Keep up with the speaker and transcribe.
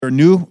Are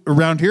new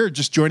around here,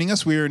 just joining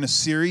us, we are in a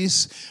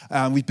series.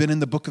 We've been in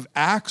the book of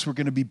Acts. We're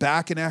going to be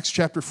back in Acts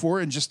chapter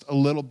 4 in just a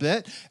little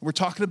bit. We're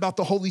talking about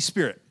the Holy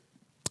Spirit.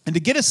 And to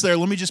get us there,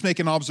 let me just make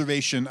an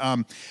observation.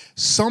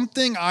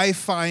 Something I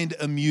find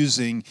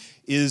amusing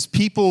is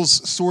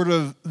people's sort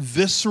of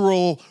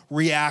visceral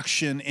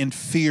reaction and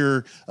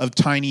fear of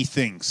tiny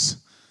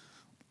things,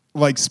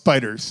 like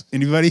spiders.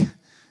 Anybody?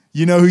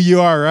 You know who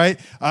you are, right?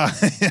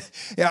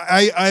 Yeah,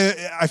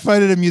 I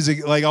find it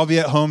amusing. Like, I'll be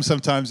at home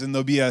sometimes, and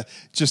there'll be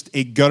just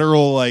a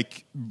guttural,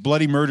 like,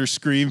 bloody murder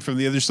scream from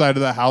the other side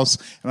of the house,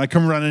 and I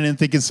come running in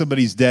thinking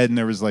somebody's dead, and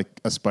there was, like,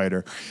 a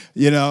spider.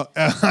 You know?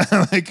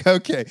 I'm like,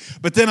 okay.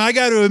 But then I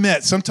got to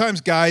admit,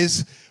 sometimes,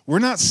 guys, we're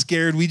not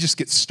scared. We just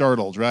get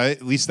startled, right?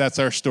 At least that's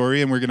our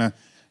story, and we're going to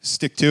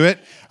stick to it.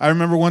 I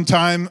remember one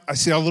time I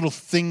see a little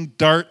thing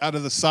dart out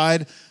of the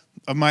side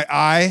of my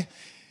eye.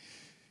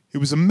 It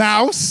was a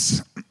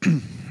mouse,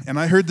 and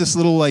I heard this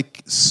little,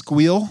 like,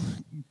 squeal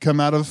come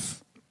out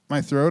of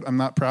my throat. I'm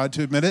not proud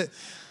to admit it.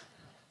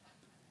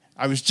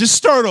 I was just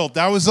startled.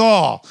 That was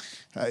all.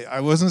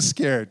 I wasn't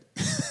scared.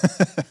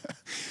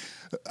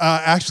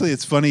 Actually,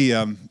 it's funny.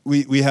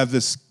 We have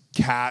this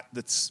cat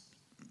that's,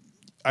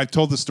 I've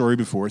told the story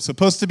before. It's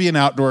supposed to be an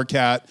outdoor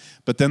cat,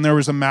 but then there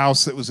was a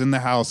mouse that was in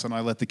the house, and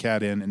I let the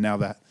cat in, and now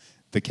that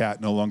the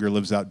cat no longer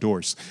lives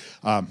outdoors.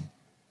 I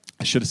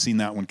should have seen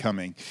that one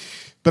coming.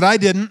 But I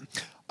didn't.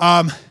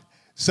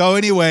 So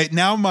anyway,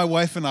 now my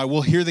wife and I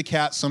will hear the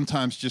cat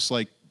sometimes just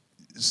like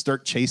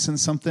start chasing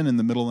something in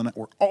the middle of the night.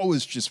 We're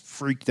always just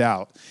freaked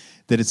out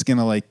that it's going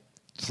to like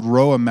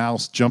throw a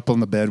mouse, jump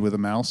on the bed with a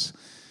mouse.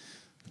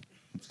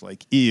 It's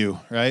like, ew,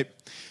 right?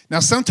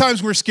 Now,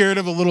 sometimes we're scared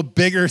of a little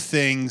bigger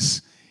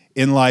things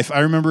in life.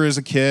 I remember as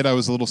a kid, I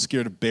was a little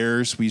scared of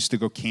bears. We used to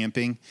go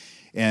camping.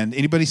 And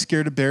anybody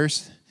scared of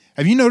bears?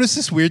 Have you noticed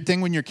this weird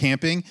thing when you're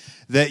camping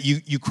that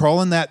you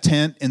crawl in that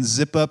tent and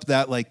zip up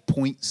that like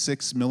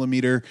 0.6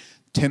 millimeter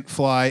tent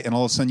fly and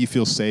all of a sudden you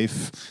feel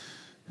safe?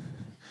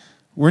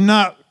 We're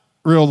not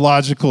real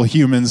logical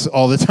humans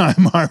all the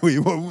time, are we?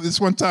 Well, this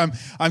one time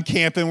I'm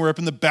camping. We're up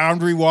in the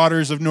boundary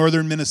waters of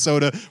northern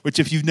Minnesota, which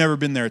if you've never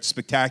been there, it's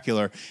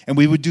spectacular. And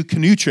we would do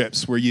canoe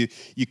trips where you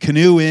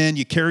canoe in,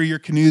 you carry your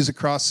canoes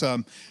across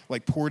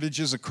like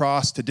portages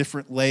across to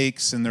different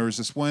lakes. And there was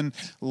this one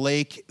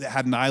lake that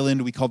had an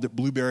island. We called it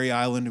Blueberry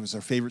Island. It was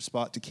our favorite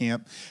spot to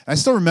camp. And I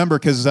still remember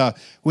because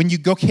when you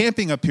go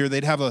camping up here,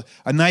 they'd have a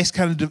nice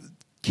kind of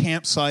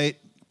campsite,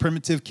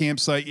 primitive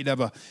campsite. You'd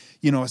have a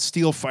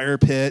steel fire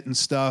pit and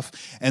stuff.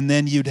 And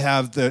then you'd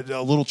have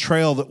a little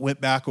trail that went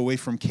back away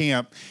from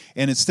camp.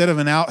 And instead of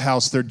an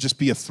outhouse, there'd just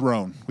be a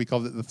throne. We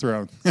called it the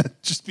throne.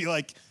 Just be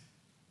like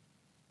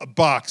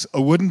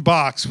a wooden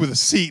box with a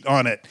seat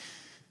on it.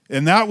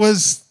 And that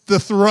was the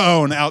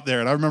throne out there.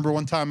 And I remember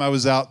one time I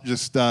was out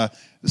just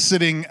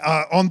sitting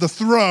on the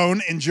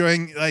throne,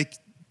 enjoying like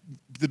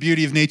the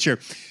beauty of nature.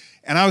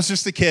 And I was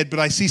just a kid, but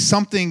I see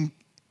something,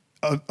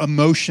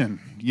 emotion,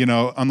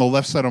 on the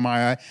left side of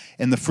my eye.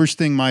 And the first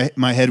thing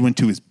my head went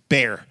to is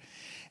bear.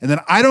 And then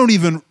I don't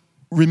even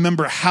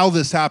remember how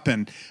this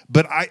happened,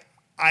 but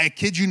I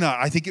kid you not,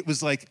 I think it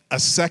was like a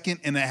second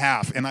and a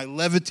half. And I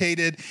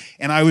levitated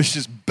and I was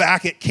just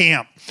back at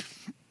camp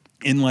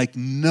in like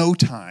no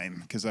time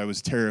because I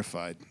was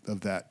terrified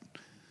of that.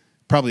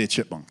 Probably a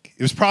chipmunk.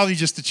 It was probably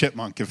just a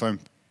chipmunk if I'm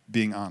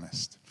being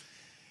honest.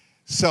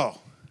 So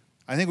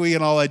I think we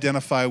can all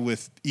identify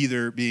with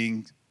either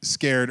being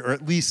scared, or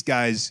at least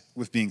guys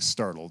with being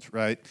startled,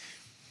 right?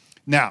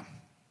 Now,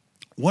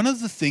 one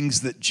of the things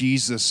that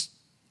Jesus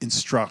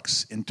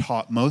instructs and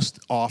taught most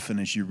often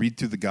as you read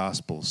through the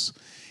Gospels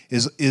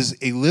is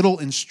a little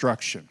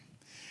instruction.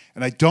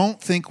 And I don't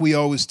think we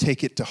always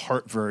take it to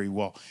heart very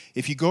well.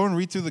 If you go and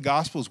read through the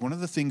Gospels, one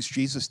of the things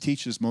Jesus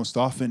teaches most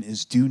often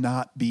is do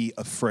not be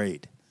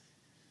afraid.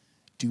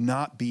 Do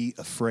not be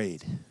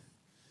afraid.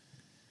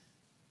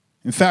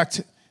 In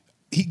fact,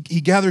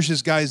 He gathers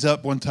his guys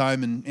up one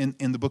time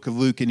in the book of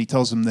Luke, and he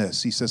tells them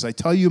this. He says, I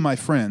tell you, my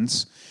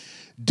friends,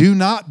 do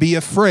not be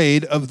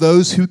afraid of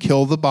those who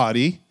kill the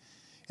body,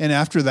 and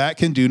after that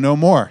can do no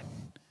more.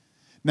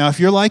 Now, if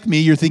you're like me,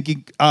 you're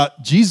thinking,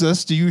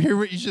 Jesus, do you hear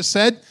what you just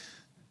said?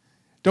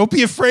 Don't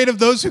be afraid of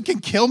those who can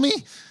kill me?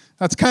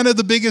 That's kind of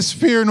the biggest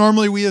fear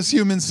normally we as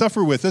humans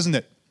suffer with, isn't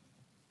it?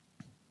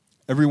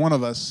 Every one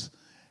of us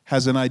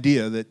has an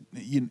idea that,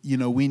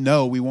 we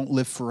know we won't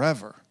live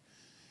forever.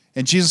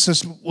 And Jesus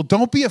says, well,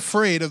 don't be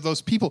afraid of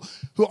those people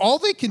who all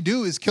they can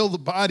do is kill the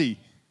body.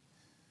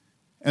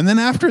 And then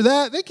after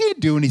that, they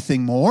can't do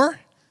anything more.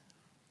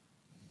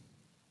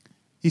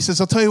 He says,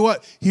 I'll tell you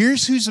what,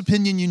 here's whose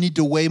opinion you need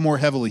to weigh more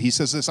heavily. He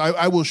says this,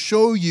 I will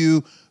show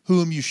you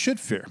whom you should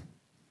fear.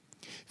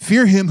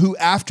 Fear him who,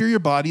 after your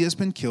body has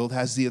been killed,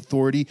 has the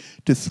authority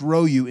to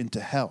throw you into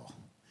hell.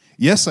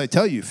 Yes, I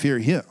tell you, fear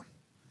him.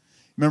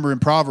 Remember in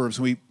Proverbs,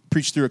 we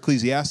preached through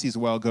Ecclesiastes a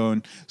while ago,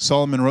 and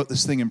Solomon wrote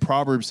this thing in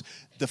Proverbs,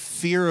 the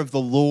fear of the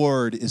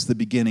Lord is the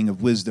beginning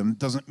of wisdom. It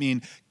doesn't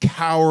mean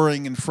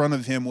cowering in front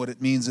of him. What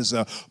it means is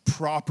a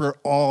proper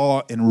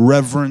awe and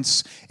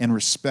reverence and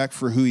respect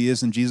for who he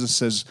is. And Jesus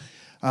says,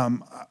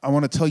 I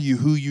want to tell you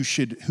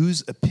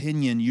whose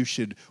opinion you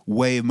should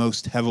weigh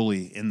most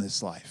heavily in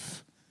this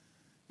life.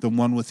 The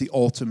one with the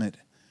ultimate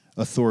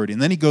authority.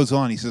 And then he goes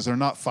on, he says, "Are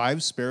not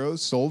 5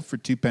 sparrows sold for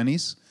 2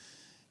 pennies?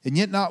 And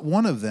yet not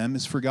one of them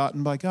is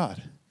forgotten by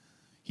God.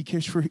 He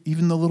cares for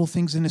even the little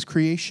things in his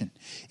creation.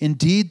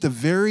 Indeed, the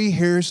very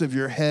hairs of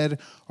your head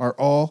are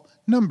all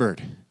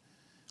numbered."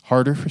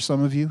 Harder for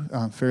some of you,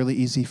 fairly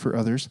easy for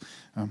others.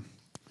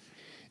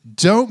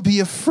 "Don't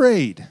be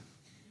afraid.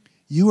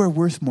 You are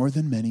worth more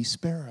than many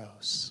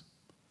sparrows."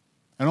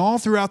 And all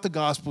throughout the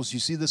Gospels, you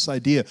see this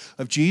idea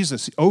of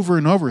Jesus. Over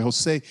and over, he'll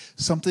say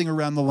something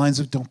around the lines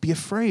of, don't be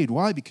afraid.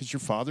 Why? Because your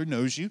Father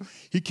knows you.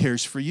 He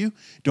cares for you.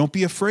 Don't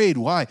be afraid.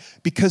 Why?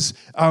 Because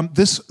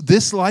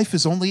this life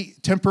is only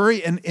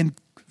temporary and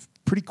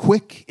pretty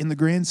quick in the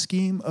grand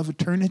scheme of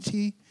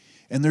eternity.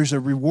 And there's a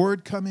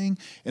reward coming,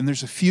 and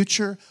there's a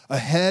future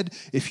ahead.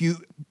 If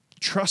you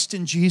trust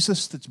in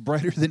Jesus, that's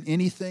brighter than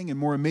anything and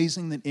more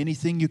amazing than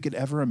anything you could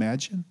ever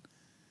imagine.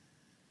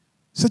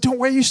 So don't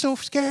worry, you're so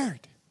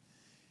scared.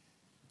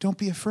 Don't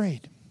be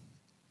afraid.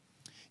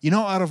 You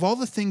know, out of all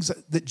the things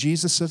that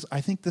Jesus says, I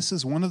think this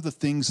is one of the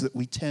things that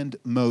we tend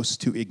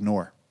most to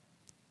ignore.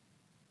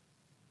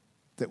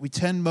 That we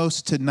tend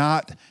most to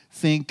not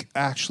think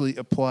actually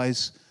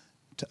applies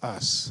to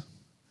us.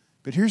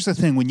 But here's the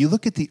thing. When you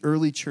look at the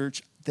early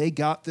church, they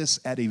got this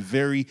at a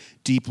very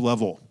deep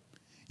level.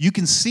 You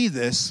can see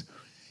this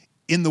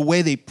in the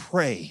way they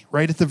pray,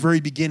 right at the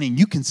very beginning.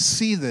 You can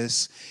see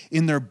this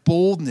in their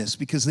boldness,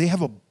 because they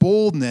have a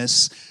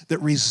boldness that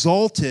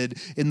resulted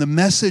in the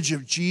message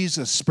of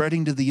Jesus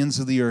spreading to the ends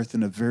of the earth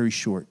in a very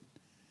short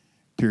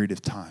period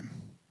of time.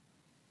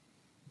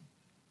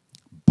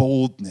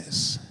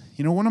 Boldness.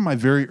 You know, one of my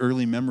very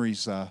early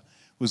memories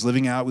was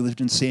living out. We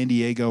lived in San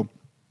Diego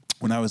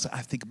when I was,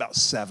 I think, about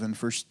 7,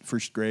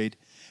 first grade.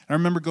 And I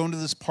remember going to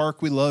this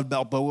park we loved,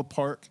 Balboa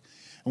Park.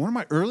 And one of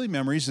my early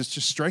memories is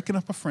just striking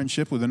up a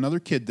friendship with another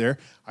kid there.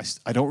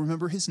 I don't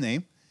remember his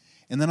name.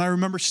 And then I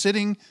remember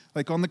sitting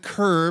like on the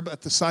curb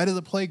at the side of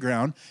the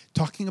playground,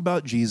 talking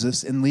about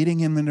Jesus and leading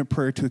him in a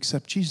prayer to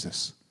accept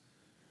Jesus.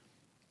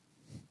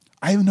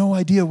 I have no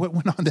idea what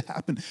went on to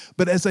happen.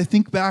 But as I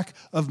think back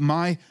of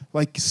my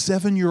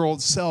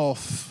 7-year-old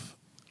self,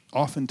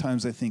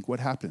 oftentimes I think, what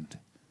happened?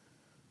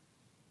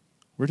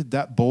 Where did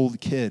that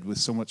bold kid with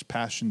so much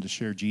passion to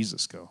share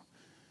Jesus go?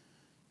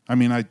 I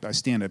mean, I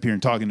stand up here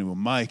and talking to a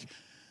mic,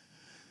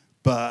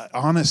 but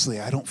honestly,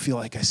 I don't feel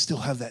like I still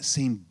have that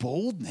same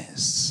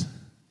boldness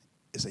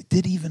as I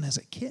did even as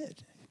a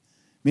kid.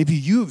 Maybe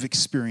you've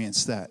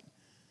experienced that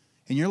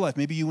in your life.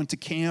 Maybe you went to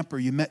camp or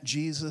you met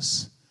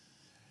Jesus,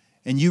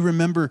 and you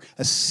remember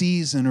a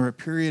season or a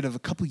period of a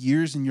couple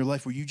years in your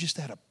life where you just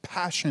had a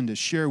passion to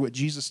share what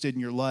Jesus did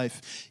in your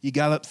life. You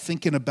got up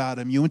thinking about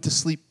him. You went to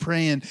sleep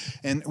praying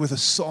and with a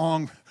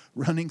song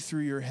running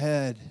through your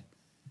head.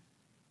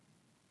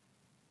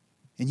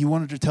 And you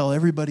wanted to tell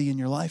everybody in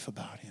your life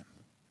about him.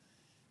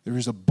 There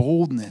was a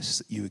boldness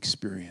that you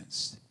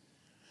experienced.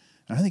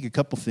 And I think a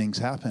couple things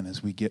happen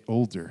as we get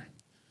older.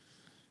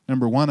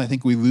 Number one, I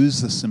think we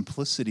lose the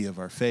simplicity of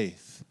our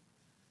faith.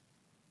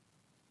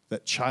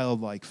 That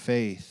childlike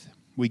faith.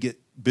 We get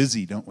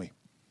busy, don't we?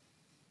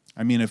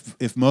 I mean,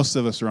 if most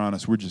of us are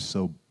honest, we're just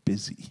so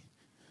busy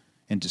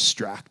and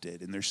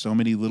distracted. And there's so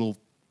many little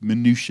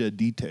minutia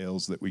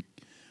details that we're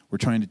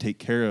trying to take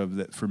care of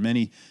that for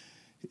many,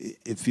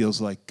 it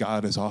feels like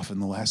God is often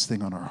the last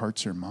thing on our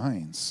hearts or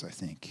minds, I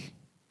think.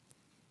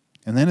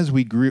 And then as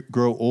we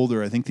grow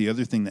older, I think the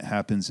other thing that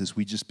happens is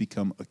we just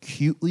become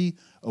acutely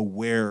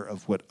aware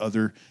of what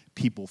other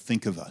people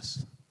think of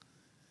us.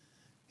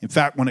 In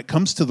fact, when it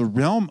comes to the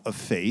realm of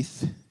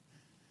faith,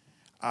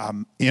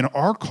 in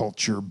our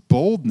culture,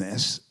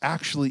 boldness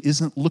actually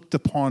isn't looked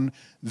upon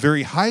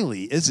very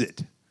highly, is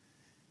it?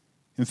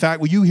 In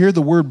fact, when you hear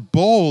the word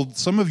bold,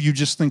 some of you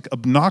just think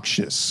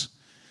obnoxious.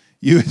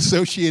 You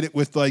associate it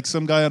with like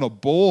some guy on a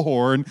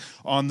bullhorn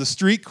on the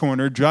street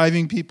corner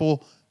driving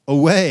people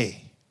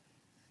away.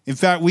 In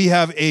fact, we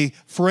have a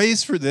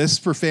phrase for this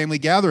for family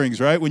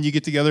gatherings, right? When you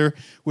get together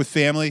with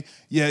family,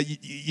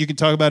 you can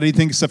talk about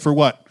anything except for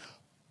what?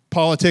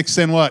 Politics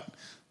and what?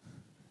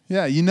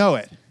 Yeah, you know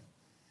it.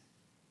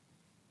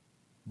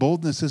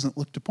 Boldness isn't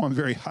looked upon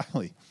very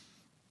highly.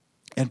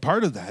 And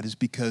part of that is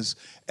because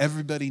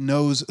everybody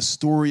knows a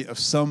story of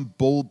some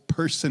bold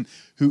person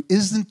who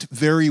isn't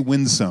very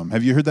winsome.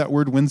 Have you heard that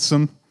word,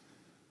 winsome?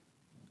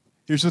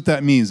 Here's what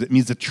that means. It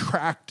means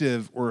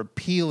attractive or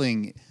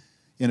appealing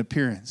in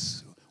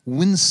appearance.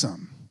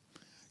 Winsome.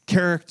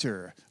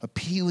 Character.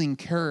 Appealing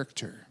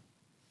character.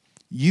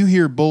 You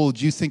hear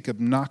bold, you think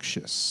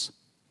obnoxious.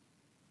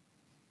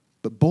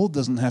 But bold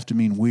doesn't have to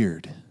mean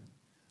weird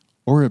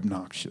or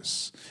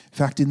obnoxious. In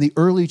fact, in the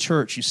early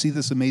church, you see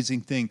this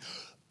amazing thing.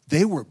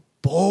 They were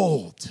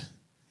bold.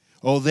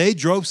 Oh, they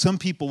drove some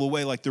people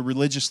away, like the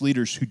religious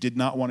leaders who did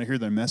not want to hear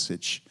their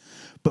message.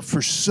 But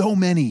for so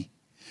many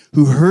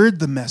who heard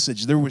the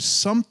message, there was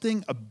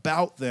something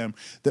about them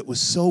that was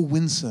so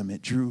winsome.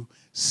 It drew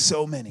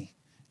so many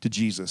to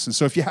Jesus. And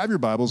so if you have your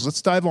Bibles,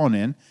 let's dive on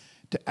in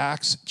to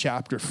Acts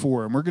chapter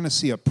 4, and we're going to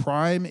see a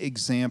prime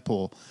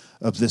example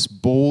of this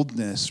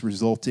boldness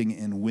resulting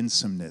in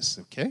winsomeness,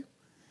 okay?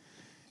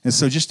 And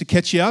so just to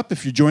catch you up,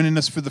 if you're joining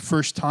us for the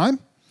first time,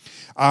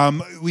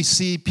 we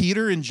see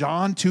Peter and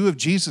John, two of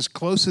Jesus'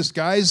 closest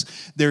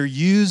guys. They're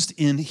used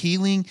in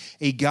healing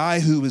a guy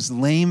who was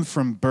lame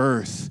from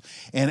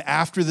birth. And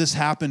after this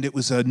happened, it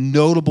was a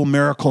notable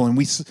miracle. And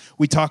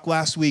we talked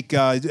last week,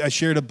 I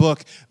shared a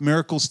book,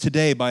 Miracles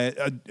Today, by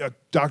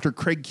Dr.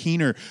 Craig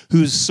Keener,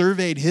 who's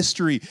surveyed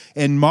history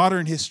and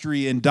modern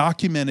history and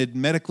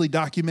medically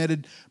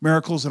documented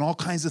miracles and all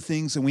kinds of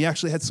things. And we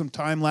actually had some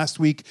time last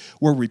week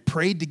where we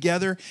prayed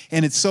together.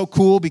 And it's so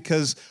cool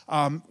because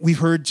we've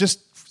heard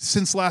just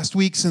since last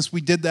week, since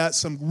we did that,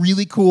 some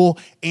really cool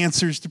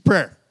answers to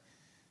prayer.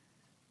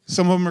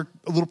 Some of them are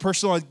a little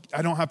personal.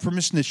 I don't have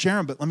permission to share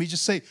them, but let me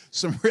just say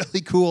some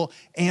really cool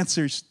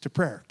answers to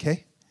prayer,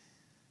 okay?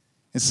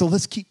 And so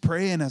let's keep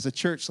praying as a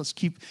church. Let's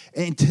keep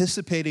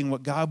anticipating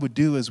what God would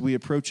do as we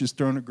approach his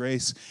throne of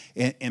grace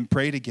and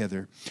pray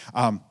together.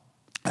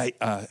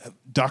 A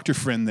doctor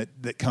friend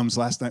that comes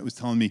last night was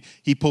telling me,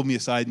 he pulled me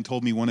aside and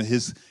told me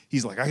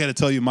he's like, I got to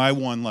tell you my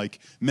one like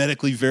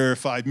medically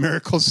verified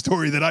miracle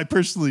story that I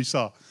personally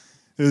saw.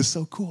 It was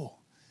so cool.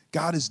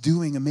 God is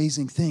doing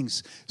amazing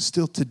things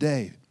still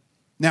today.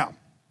 Now,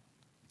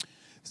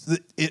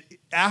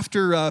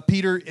 after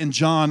Peter and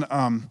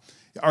John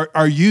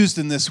are used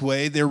in this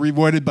way, they're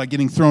rewarded by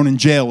getting thrown in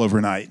jail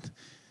overnight.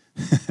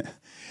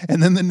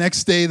 And then the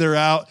next day they're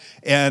out,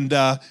 and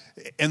the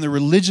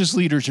religious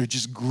leaders are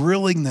just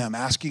grilling them,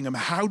 asking them,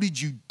 "How did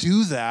you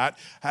do that?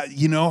 How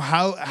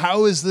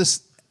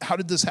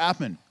did this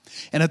happen?"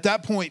 And at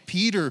that point,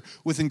 Peter,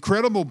 with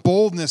incredible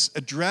boldness,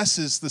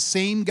 addresses the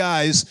same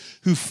guys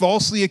who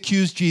falsely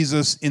accused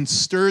Jesus and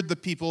stirred the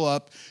people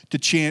up to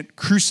chant,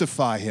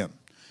 "Crucify him,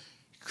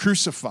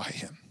 crucify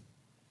him."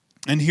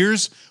 And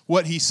here's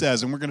what he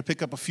says, and we're going to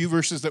pick up a few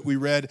verses that we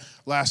read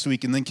last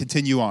week and then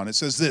continue on. It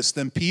says this: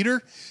 "Then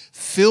Peter,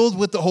 filled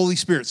with the Holy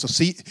Spirit." So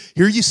see,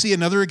 here you see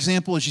another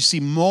example, as you see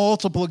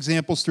multiple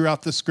examples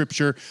throughout the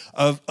scripture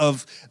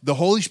of the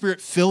Holy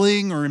Spirit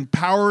filling or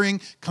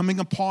empowering, coming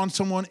upon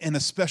someone in a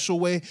special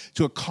way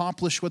to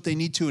accomplish what they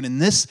need to. And in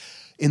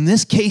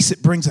this case,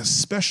 it brings a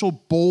special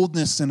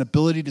boldness and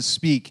ability to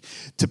speak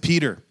to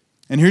Peter.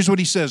 And here's what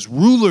he says: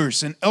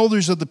 "Rulers and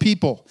elders of the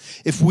people,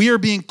 if we are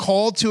being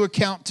called to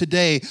account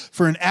today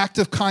for an act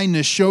of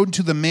kindness shown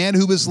to the man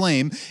who was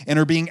lame and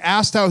are being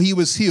asked how he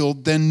was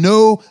healed, then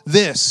know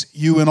this,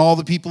 you and all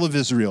the people of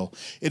Israel.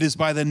 It is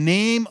by the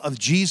name of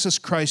Jesus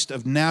Christ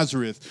of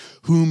Nazareth,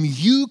 whom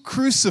you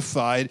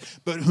crucified,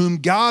 but whom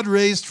God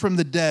raised from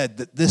the dead,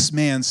 that this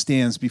man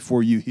stands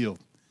before you healed."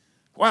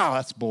 Wow,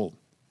 that's bold.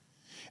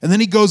 And then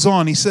he goes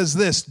on, he says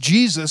this: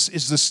 "Jesus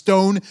is the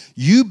stone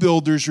you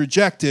builders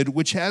rejected,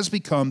 which has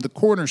become the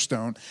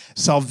cornerstone.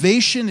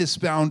 Salvation is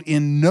found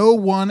in no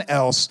one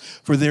else,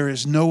 for there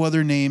is no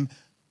other name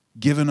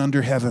given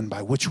under heaven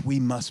by which we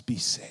must be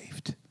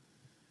saved."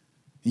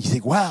 And you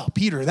think, wow,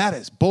 Peter, that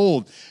is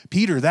bold.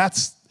 Peter,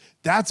 that's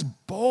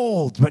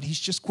bold. But he's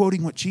just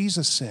quoting what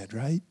Jesus said,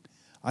 right?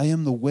 "I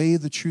am the way,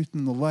 the truth,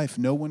 and the life.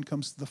 No one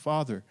comes to the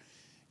Father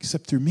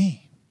except through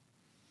me."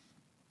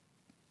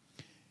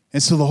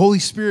 And so the Holy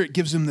Spirit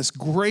gives him this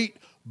great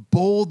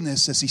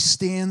boldness as he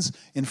stands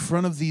in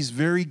front of these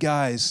very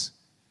guys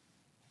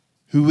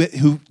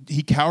who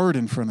he cowered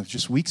in front of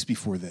just weeks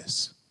before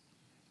this.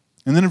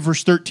 And then in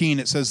verse 13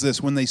 it says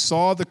this: "When they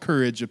saw the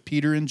courage of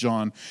Peter and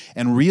John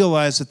and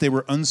realized that they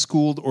were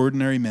unschooled,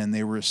 ordinary men,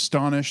 they were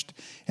astonished,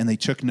 and they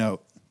took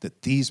note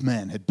that these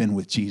men had been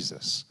with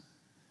Jesus.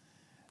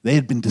 They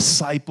had been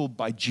discipled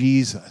by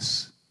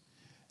Jesus.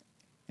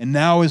 And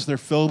now as they're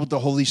filled with the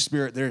Holy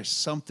Spirit, there is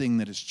something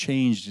that has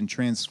changed and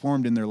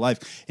transformed in their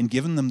life and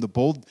given them the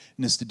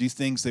boldness to do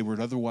things they would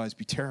otherwise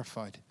be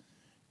terrified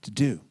to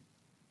do."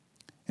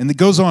 And it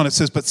goes on, it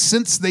says, but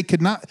since they could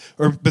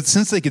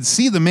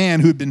see the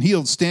man who had been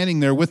healed standing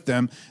there with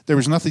them, there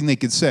was nothing they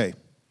could say.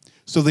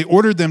 So they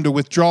ordered them to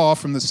withdraw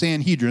from the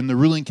Sanhedrin, the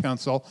ruling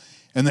council,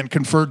 and then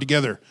conferred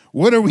together.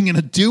 "What are we going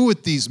to do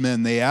with these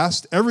men?" they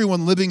asked.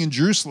 "Everyone living in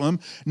Jerusalem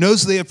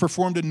knows they have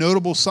performed a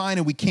notable sign,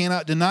 and we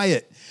cannot deny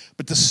it.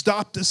 But to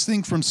stop this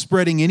thing from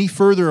spreading any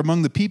further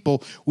among the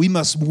people, we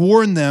must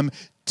warn them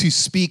to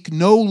speak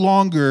no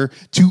longer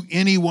to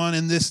anyone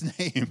in this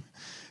name."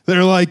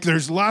 They're like,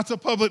 there's lots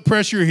of public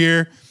pressure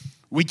here.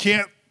 We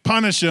can't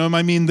punish them.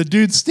 I mean, the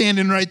dude's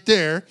standing right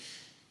there.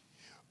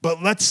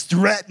 But let's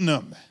threaten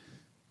them.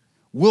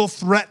 We'll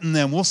threaten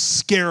them. We'll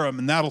scare them,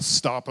 and that'll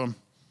stop them.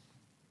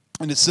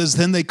 And it says,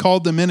 "Then they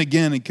called them in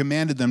again and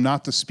commanded them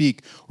not to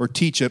speak or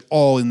teach at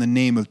all in the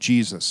name of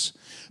Jesus.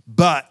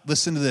 But,"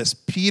 listen to this,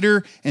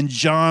 "Peter and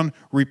John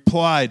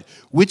replied,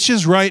 'Which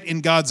is right in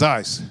God's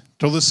eyes,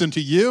 to listen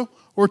to you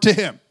or to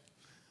him?'"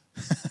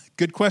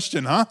 Good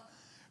question, huh?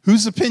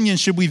 Whose opinion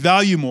should we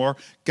value more?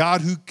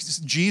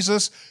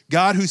 Jesus,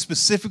 God who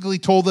specifically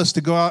told us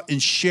to go out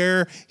and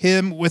share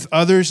him with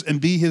others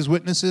and be his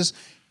witnesses?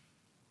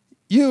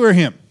 You or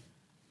him?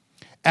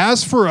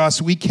 "As for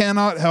us, we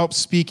cannot help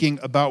speaking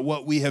about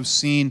what we have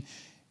seen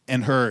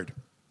and heard."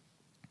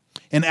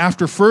 And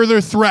after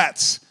further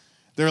threats,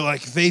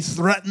 they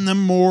threaten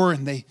them more.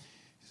 And it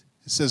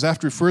says,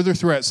 after further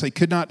threats, they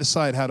could not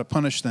decide how to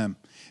punish them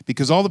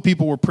because all the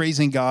people were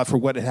praising God for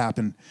what had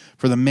happened.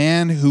 For the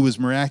man who was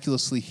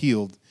miraculously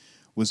healed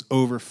was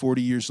over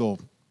 40 years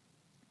old.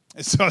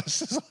 And so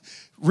this is a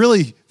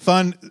really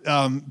fun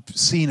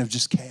scene of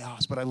just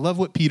chaos. But I love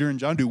what Peter and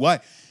John do. Why?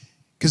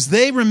 Because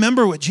they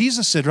remember what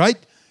Jesus said, right?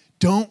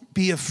 Don't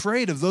be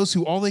afraid of those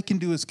who all they can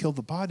do is kill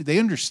the body. They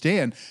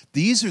understand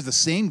these are the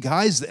same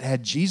guys that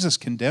had Jesus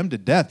condemned to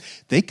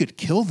death. They could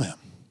kill them.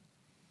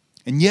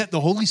 And yet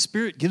the Holy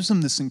Spirit gives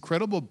them this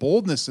incredible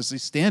boldness as they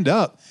stand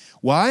up.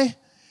 Why?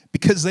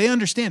 Because they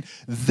understand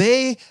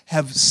they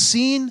have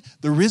seen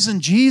the risen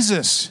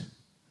Jesus.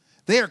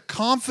 They are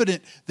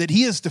confident that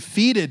he has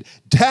defeated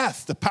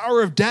death, the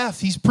power of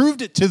death. He's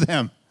proved it to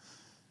them.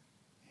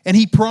 And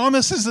he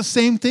promises the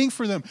same thing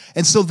for them.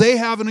 And so they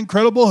have an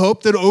incredible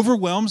hope that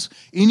overwhelms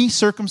any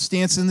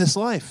circumstance in this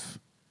life.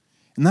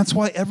 And that's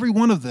why every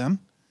one of them,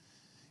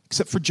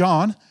 except for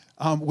John,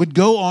 would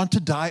go on to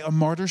die a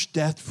martyr's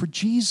death for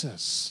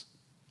Jesus.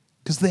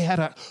 Because they had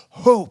a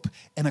hope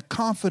and a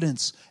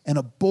confidence and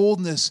a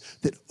boldness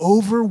that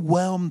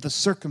overwhelmed the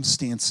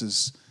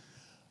circumstances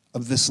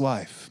of this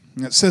life.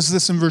 And it says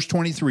this in verse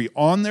 23.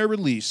 On their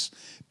release,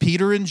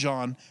 Peter and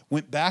John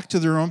went back to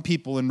their own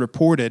people and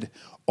reported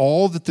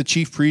all that the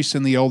chief priests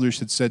and the elders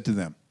had said to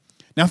them.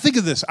 Now think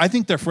of this. I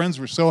think their friends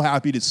were so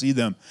happy to see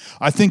them.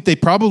 I think they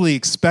probably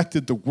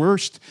expected the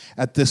worst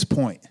at this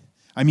point.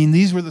 I mean,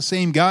 these were the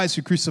same guys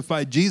who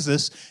crucified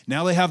Jesus.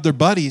 Now they have their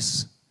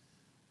buddies.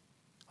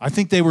 I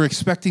think they were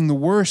expecting the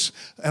worst,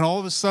 and all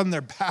of a sudden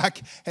they're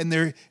back and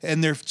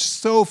they're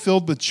so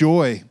filled with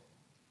joy.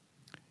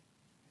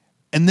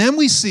 And then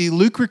we see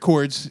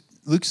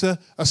Luke's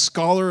a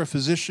scholar, a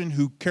physician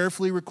who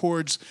carefully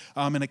records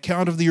an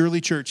account of the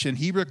early church, and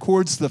he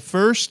records the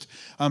first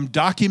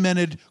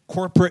documented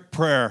corporate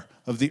prayer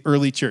of the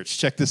early church.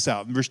 Check this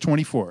out in verse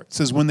 24. It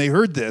says, when they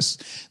heard this,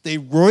 they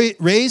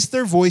raised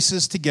their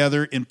voices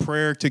together in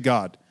prayer to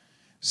God.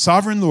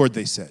 Sovereign Lord,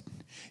 they said,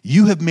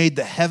 you have made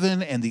the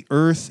heaven and the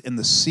earth and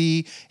the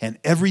sea and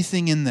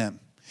everything in them.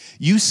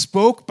 You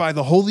spoke by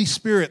the Holy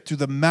Spirit through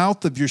the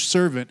mouth of your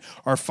servant,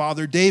 our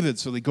father David.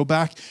 So they go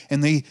back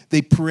and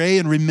they pray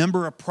and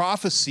remember a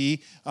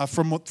prophecy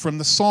from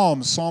the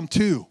Psalm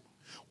 2.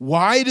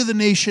 Why do the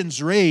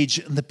nations rage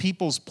and the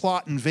peoples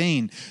plot in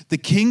vain? The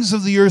kings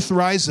of the earth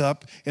rise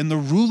up and the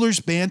rulers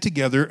band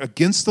together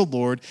against the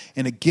Lord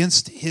and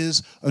against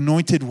his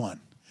anointed one.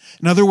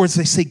 In other words,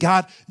 they say,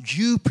 God,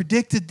 you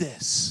predicted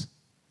this.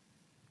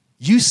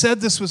 You said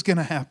this was going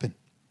to happen.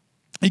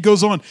 He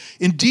goes on,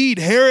 indeed,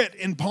 Herod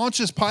and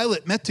Pontius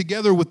Pilate met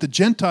together with the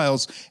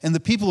Gentiles and the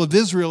people of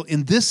Israel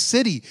in this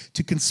city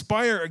to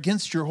conspire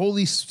against your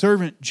holy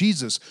servant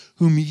Jesus,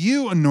 whom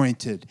you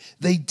anointed.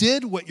 They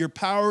did what your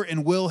power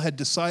and will had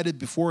decided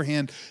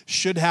beforehand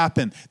should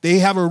happen. They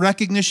have a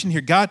recognition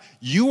here. God,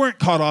 you weren't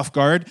caught off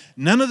guard.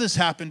 None of this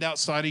happened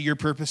outside of your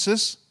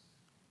purposes.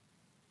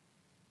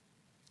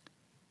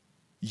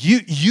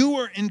 You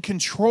were in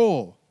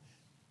control.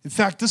 In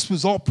fact, this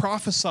was all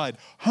prophesied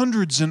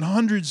hundreds and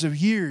hundreds of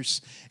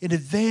years in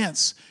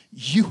advance.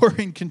 You are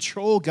in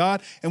control,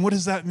 God. And what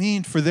does that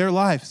mean for their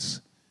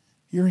lives?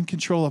 You're in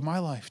control of my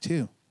life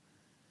too.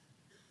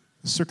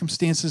 The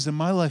circumstances in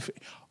my life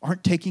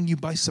aren't taking you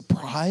by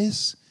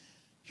surprise.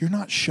 You're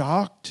not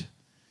shocked.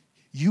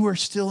 You are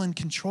still in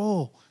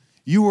control.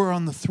 You are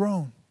on the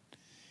throne.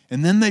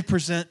 And then they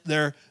present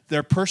their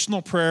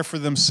personal prayer for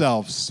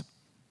themselves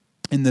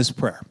in this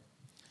prayer.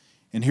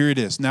 And here it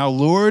is. Now,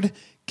 Lord,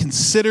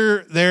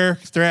 consider their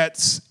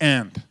threats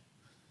end.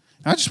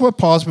 I just want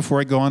to pause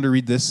before I go on to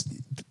read this.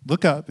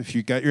 Look up if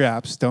you got your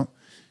apps. Don't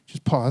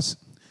just pause.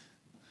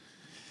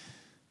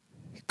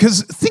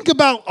 Because think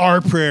about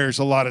our prayers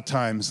a lot of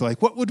times.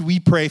 Like, what would we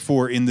pray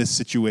for in this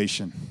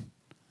situation?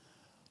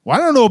 Well,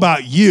 I don't know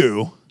about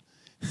you,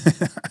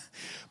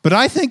 but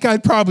I think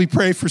I'd probably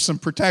pray for some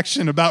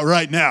protection about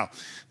right now.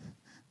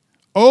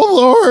 Oh,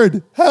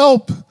 Lord,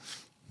 help.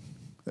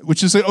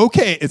 Which is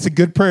okay. It's a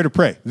good prayer to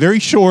pray. Very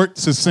short,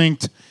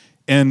 succinct,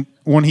 and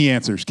one he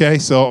answers, okay?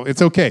 So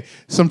it's okay.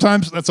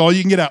 Sometimes that's all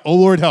you can get out. Oh,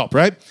 Lord, help,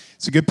 right?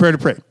 It's a good prayer to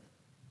pray.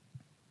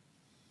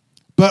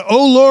 But,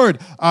 oh, Lord,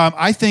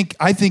 I think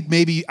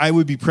maybe I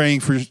would be praying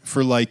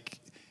for like,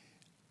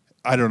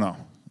 I don't know.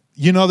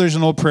 You know there's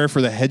an old prayer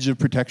for the hedge of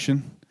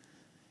protection?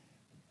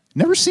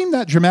 Never seemed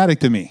that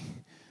dramatic to me.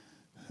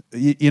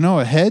 You know,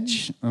 a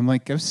hedge? I'm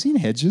like, I've seen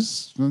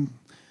hedges.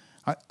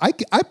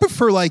 I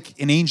prefer like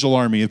an angel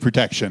army of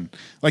protection.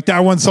 Like that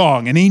one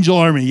song, an angel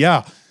army,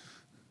 yeah.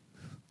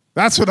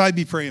 That's what I'd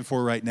be praying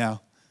for right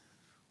now.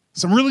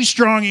 Some really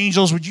strong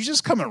angels. Would you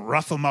just come and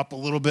rough them up a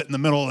little bit in the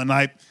middle of the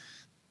night?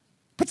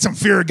 Put some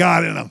fear of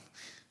God in them.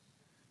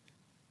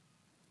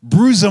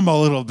 Bruise them a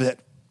little bit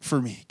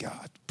for me,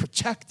 God.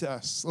 Protect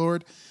us,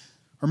 Lord.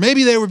 Or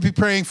maybe they would be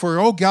praying for,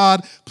 oh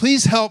God,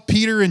 please help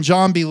Peter and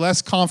John be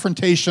less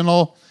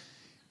confrontational.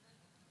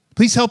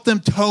 Please help them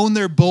tone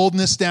their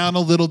boldness down a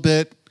little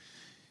bit.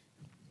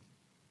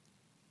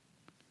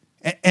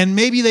 And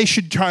maybe they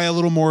should try a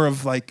little more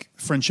of like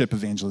friendship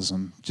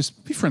evangelism.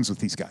 Just be friends with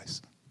these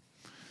guys.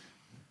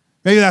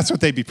 Maybe that's what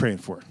they'd be praying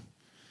for.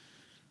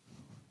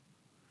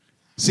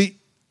 See,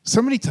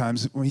 so many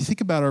times when you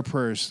think about our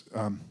prayers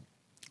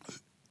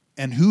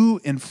and who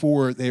and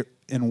for they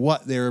and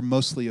what they're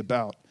mostly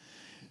about,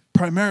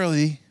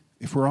 primarily,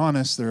 if we're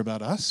honest, they're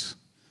about us.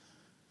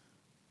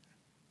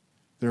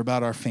 They're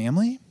about our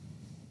family.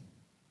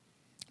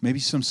 Maybe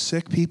some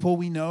sick people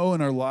we know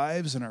in our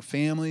lives and our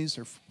families,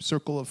 our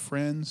circle of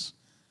friends.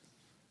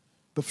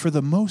 But for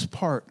the most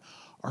part,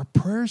 our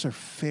prayers are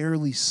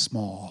fairly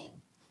small.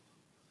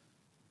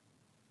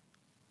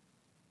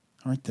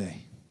 Aren't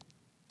they?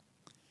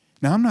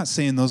 Now, I'm not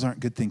saying those aren't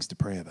good things to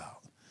pray about.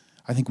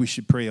 I think we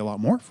should pray a lot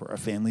more for our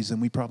families than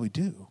we probably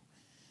do.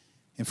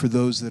 And for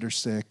those that are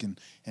sick,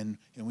 and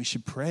we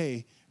should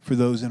pray for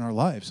those in our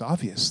lives,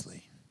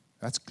 obviously.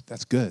 That's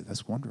good.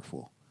 That's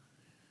wonderful.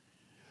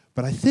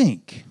 But I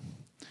think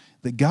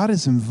that God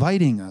is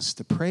inviting us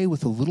to pray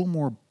with a little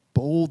more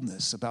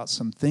boldness about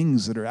some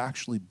things that are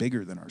actually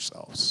bigger than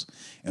ourselves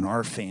and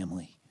our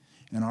family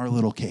and our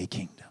little K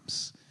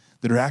kingdoms,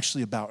 that are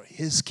actually about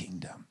His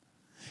kingdom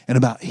and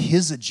about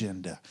His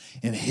agenda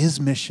and His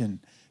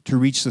mission to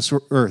reach this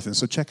earth. And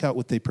so check out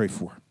what they pray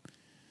for.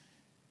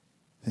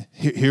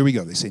 Here we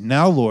go. They say,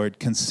 "Now, Lord,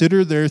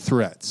 consider their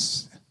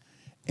threats."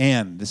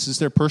 And this is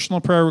their personal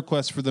prayer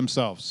request for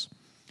themselves.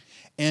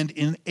 "And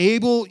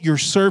enable your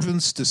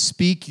servants to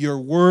speak your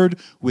word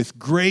with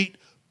great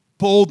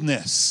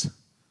boldness."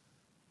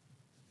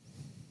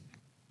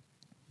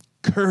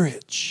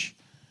 Courage,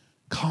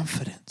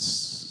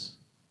 confidence.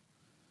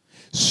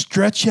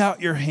 "Stretch out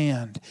your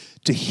hand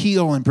to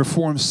heal and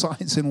perform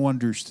signs and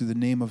wonders through the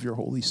name of your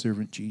holy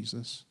servant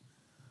Jesus."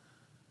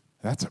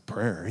 That's a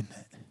prayer, isn't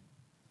it?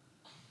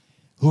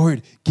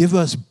 Lord, give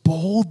us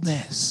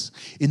boldness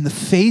in the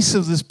face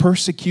of this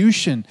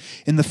persecution,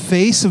 in the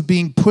face of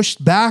being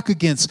pushed back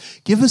against.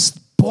 Give us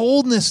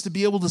boldness to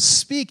be able to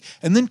speak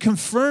and then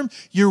confirm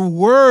your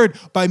word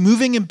by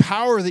moving in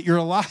power that you're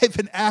alive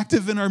and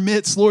active in our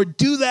midst. Lord,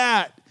 do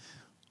that.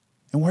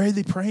 And why are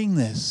they praying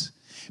this?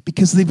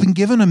 Because they've been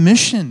given a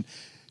mission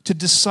to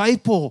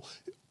disciple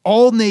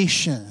all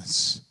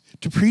nations,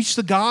 to preach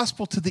the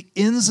gospel to the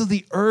ends of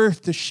the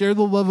earth, to share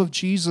the love of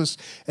Jesus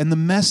and the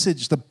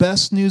message, the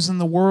best news in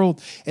the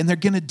world. And they're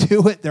going to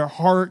do it. Their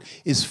heart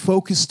is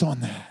focused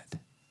on that.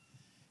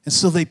 And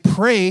so they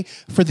pray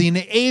for the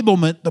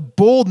enablement, the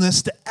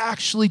boldness to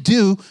actually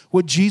do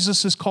what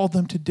Jesus has called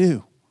them to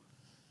do.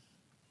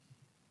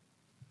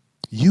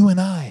 You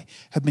and I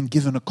have been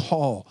given a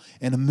call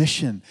and a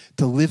mission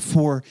to live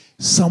for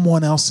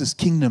someone else's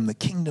kingdom, the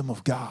kingdom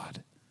of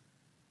God.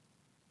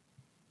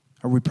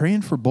 Are we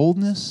praying for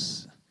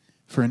boldness,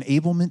 for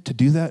enablement to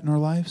do that in our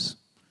lives?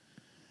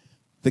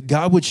 That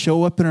God would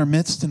show up in our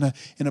midst in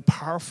a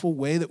powerful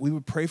way, that we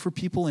would pray for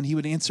people and He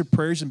would answer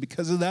prayers, and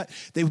because of that,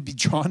 they would be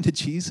drawn to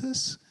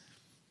Jesus?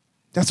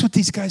 That's what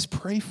these guys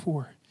pray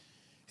for.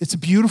 It's a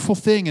beautiful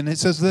thing, and it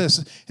says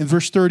this in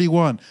verse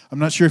 31. I'm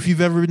not sure if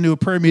you've ever been to a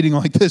prayer meeting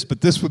like this,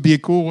 but this would be a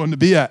cool one to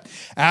be at.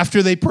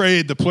 "After they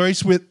prayed, the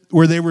place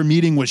where they were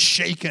meeting was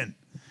shaken,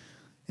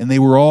 and they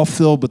were all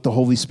filled with the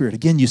Holy Spirit."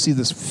 Again, you see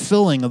this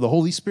filling of the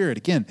Holy Spirit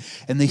again.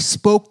 "And they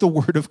spoke the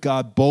word of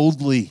God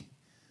boldly."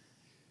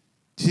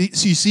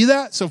 So you see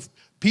that? So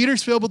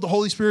Peter's filled with the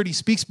Holy Spirit. He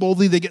speaks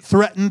boldly. They get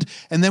threatened.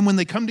 And then when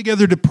they come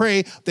together to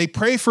pray, they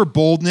pray for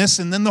boldness.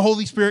 And then the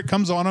Holy Spirit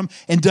comes on them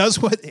and does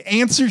what?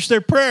 Answers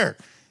their prayer.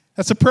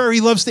 That's a prayer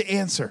He loves to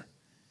answer.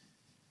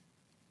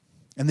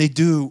 And they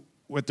do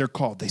what they're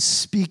called. They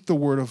speak the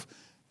word of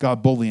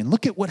God boldly. And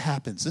look at what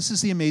happens. This is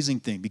the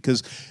amazing thing,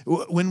 because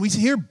when we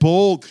hear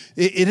bold,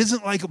 it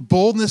isn't like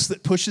boldness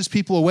that pushes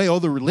people away. Oh,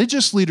 the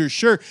religious leaders,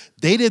 sure,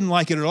 they didn't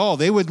like it at all.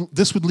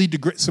 This would lead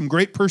to some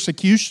great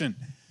persecution.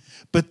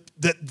 But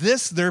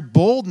their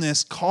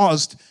boldness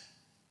caused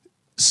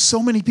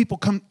so many people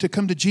to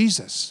come to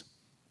Jesus.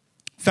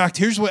 In fact,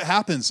 here's what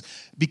happens.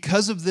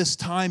 Because of this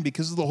time,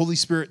 because of the Holy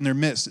Spirit in their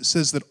midst, it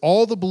says that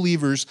all the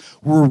believers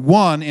were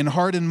one in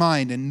heart and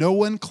mind, and no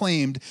one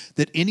claimed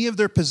that any of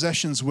their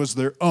possessions was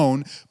their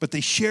own, but they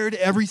shared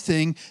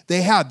everything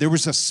they had. There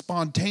was a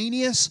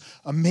spontaneous,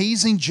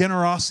 amazing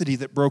generosity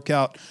that broke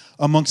out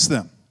amongst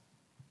them.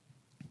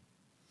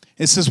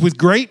 It says, "With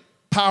great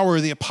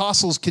power, the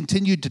apostles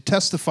continued to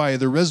testify of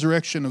the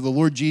resurrection of the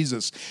Lord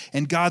Jesus.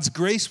 And God's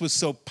grace was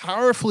so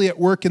powerfully at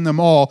work in them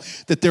all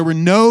that there were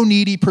no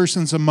needy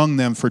persons among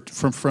them.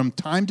 From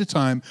time to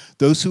time,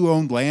 those who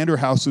owned land or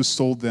houses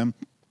sold them,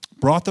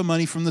 brought the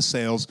money from the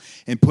sales,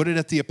 and put it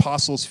at the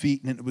apostles'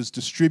 feet, and it was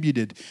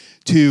distributed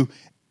to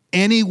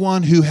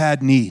anyone who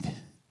had need."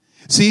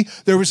 See,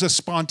 there was a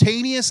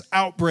spontaneous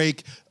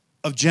outbreak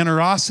of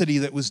generosity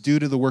that was due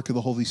to the work of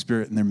the Holy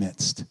Spirit in their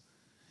midst.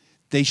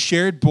 They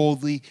shared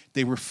boldly.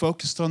 They were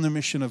focused on the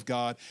mission of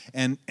God.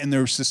 And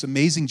there was this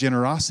amazing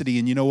generosity.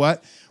 And you know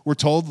what? We're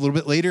told a little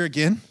bit later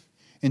again,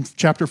 in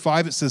chapter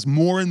 5, it says,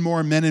 "More and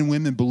more men and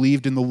women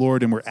believed in the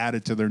Lord and were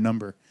added to their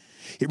number."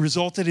 It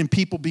resulted in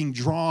people being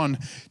drawn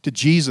to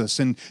Jesus.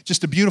 And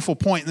just a beautiful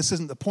point, and this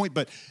isn't the point,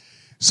 but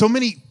So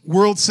many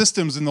world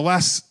systems in the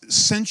last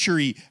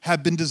century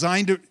have been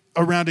designed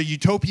around a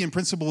utopian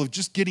principle of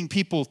just getting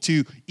people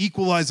to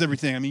equalize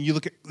everything. I mean, you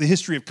look at the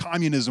history of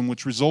communism,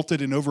 which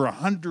resulted in over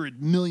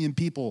 100 million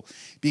people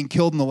being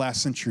killed in the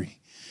last century.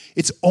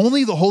 It's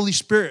only the Holy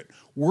Spirit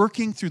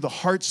working through the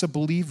hearts of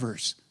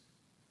believers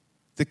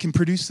that can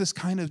produce this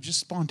kind of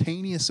just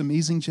spontaneous,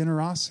 amazing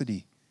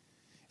generosity.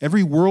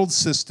 Every world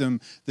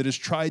system that has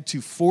tried to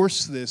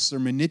force this or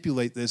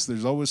manipulate this,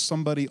 there's always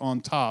somebody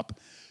on top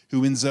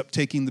who ends up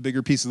taking the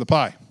bigger piece of the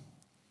pie.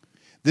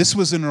 This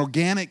was an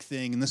organic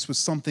thing, and this was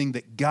something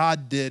that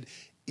God did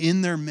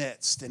in their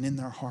midst and in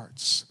their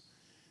hearts.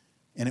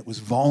 And it was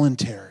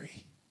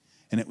voluntary,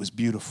 and it was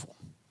beautiful,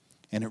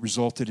 and it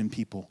resulted in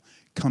people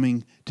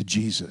coming to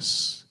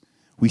Jesus.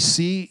 We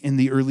see in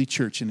the early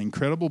church an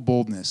incredible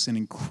boldness, an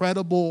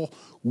incredible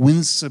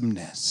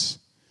winsomeness.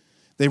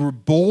 They were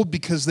bold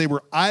because they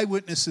were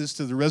eyewitnesses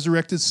to the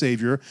resurrected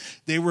Savior.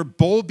 They were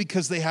bold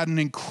because they had an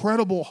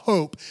incredible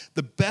hope,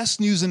 the best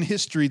news in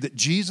history that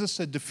Jesus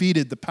had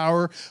defeated the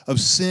power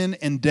of sin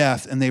and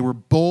death. And they were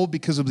bold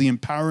because of the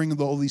empowering of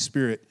the Holy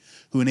Spirit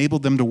who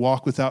enabled them to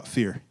walk without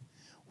fear,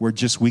 where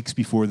just weeks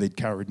before they'd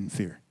cowered in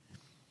fear.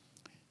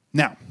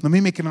 Now, let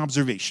me make an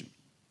observation.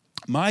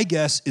 My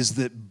guess is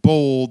that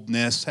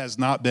boldness has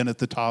not been at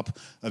the top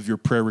of your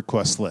prayer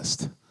request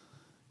list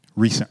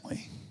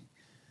recently.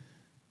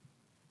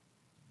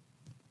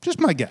 Just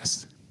my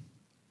guess.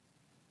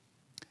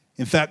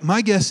 In fact,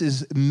 my guess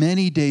is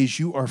many days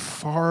you are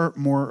far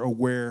more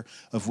aware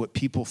of what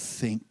people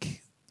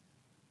think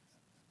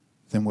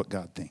than what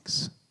God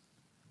thinks.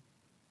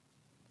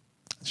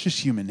 It's just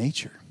human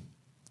nature.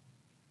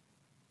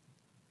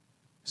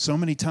 So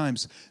many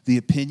times, the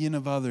opinion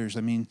of others,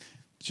 I mean,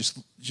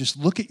 just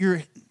look at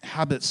your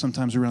habits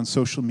sometimes around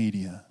social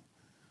media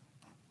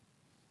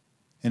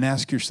and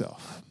ask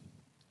yourself,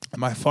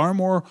 am I far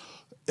more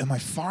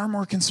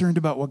concerned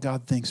about what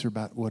God thinks or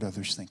about what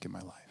others think in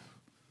my life?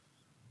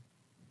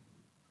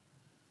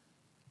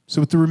 So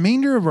with the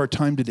remainder of our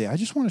time today, I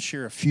just want to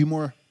share a few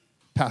more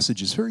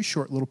passages, very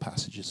short little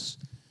passages,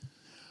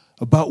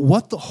 about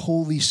what the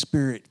Holy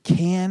Spirit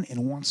can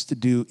and wants to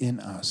do in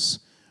us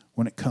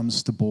when it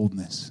comes to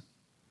boldness.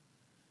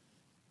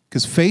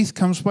 Because faith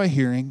comes by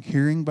hearing,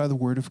 hearing by the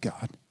word of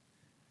God.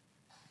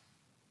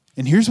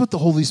 And here's what the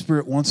Holy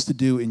Spirit wants to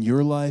do in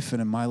your life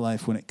and in my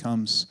life when it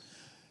comes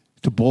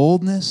to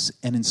boldness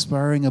and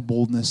inspiring a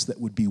boldness that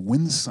would be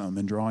winsome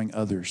and drawing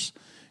others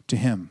to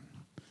Him.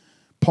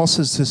 Paul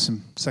says this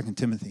in 2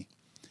 Timothy.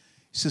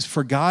 He says,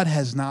 "For God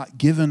has not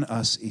given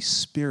us a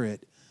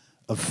spirit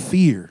of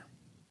fear,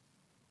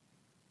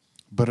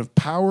 but of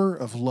power,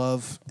 of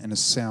love, and a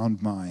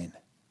sound mind."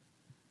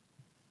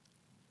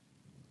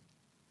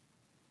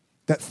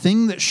 That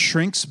thing that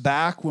shrinks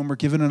back when we're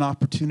given an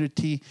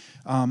opportunity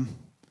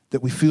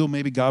that we feel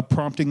maybe God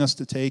prompting us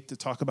to take to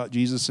talk about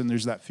Jesus, and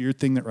there's that fear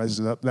thing that rises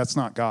up, that's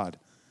not God.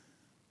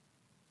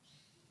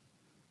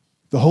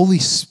 The Holy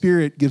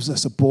Spirit gives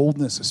us a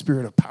boldness, a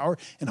spirit of power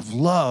and of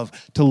love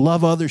to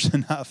love others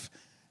enough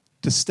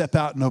to step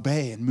out and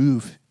obey and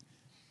move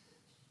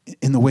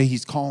in the way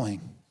He's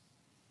calling.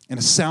 And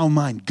a sound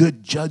mind,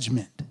 good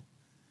judgment.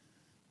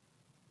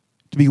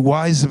 To be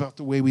wise about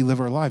the way we live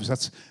our lives.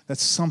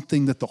 That's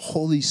something that the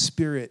Holy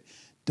Spirit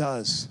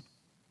does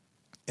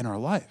in our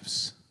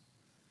lives.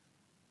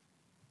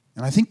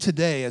 And I think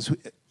today,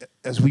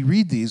 as we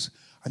read these,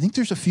 I think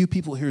there's a few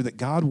people here that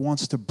God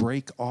wants to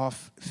break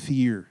off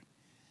fear.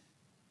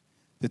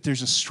 That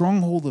there's a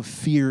stronghold of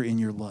fear in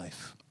your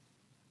life.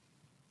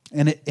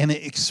 And it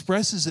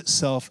expresses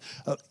itself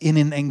in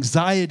an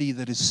anxiety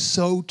that is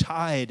so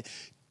tied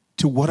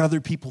to what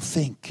other people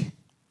think.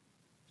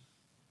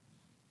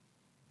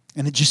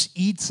 And it just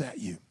eats at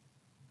you.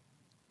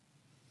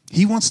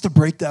 He wants to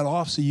break that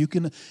off so you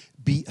can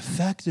be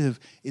effective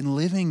in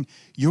living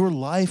your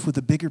life with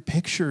a bigger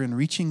picture and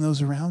reaching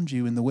those around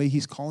you in the way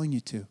He's calling you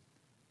to.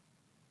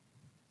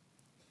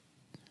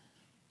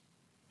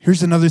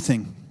 Here's another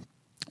thing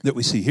that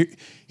we see.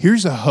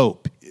 Here's a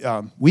hope.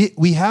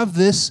 We have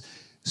this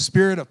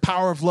spirit of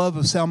power, of love,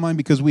 of sound mind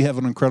because we have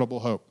an incredible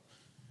hope.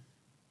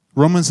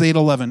 Romans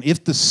 8:11,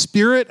 if the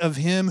spirit of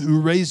Him who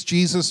raised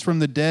Jesus from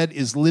the dead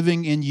is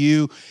living in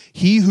you,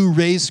 He who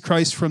raised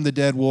Christ from the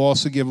dead will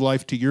also give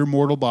life to your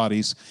mortal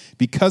bodies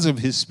because of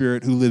His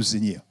Spirit who lives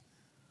in you.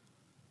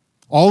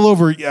 All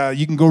over,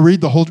 you can go read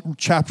the whole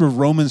chapter of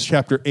Romans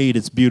chapter 8.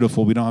 It's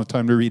beautiful. We don't have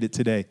time to read it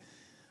today.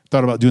 I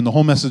thought about doing the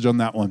whole message on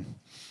that one,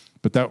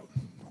 but that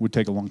would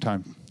take a long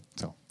time.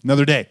 So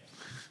another day.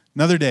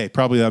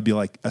 Probably that would be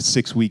like a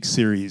 6-week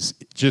series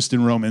just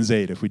in Romans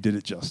 8 if we did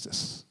it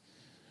justice.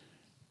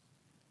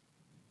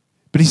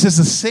 But he says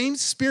the same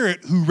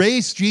Spirit who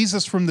raised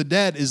Jesus from the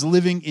dead is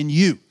living in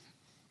you.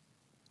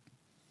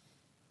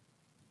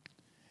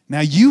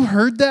 Now you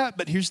heard that,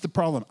 but here's the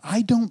problem.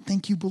 I don't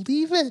think you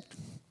believe it.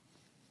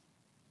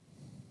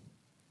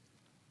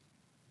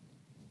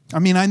 I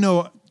mean, I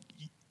know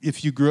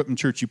if you grew up in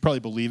church, you probably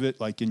believe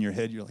it. Like in your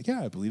head, you're like,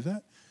 yeah, I believe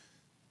that.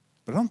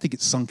 But I don't think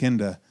it's sunk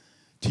into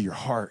your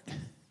heart.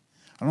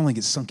 I don't think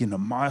it's sunk into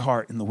my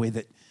heart in the way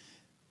that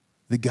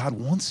that God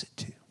wants it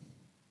to.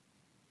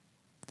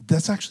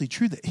 That's actually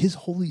true, that his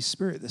Holy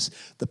Spirit,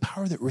 the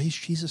power that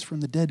raised Jesus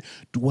from the dead,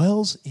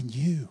 dwells in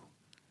you.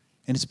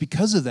 And it's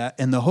because of that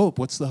and the hope.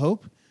 What's the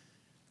hope?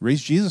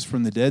 Raised Jesus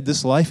from the dead.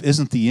 This life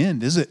isn't the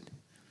end, is it?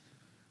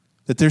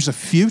 That there's a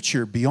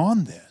future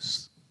beyond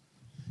this.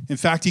 In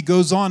fact, he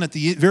goes on at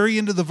the very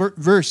end of the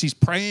verse. He's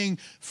praying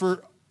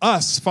for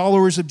us,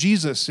 followers of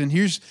Jesus. And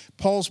here's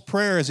Paul's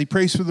prayer as he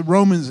prays for the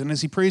Romans and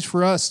as he prays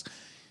for us.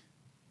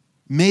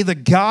 May the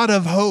God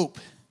of hope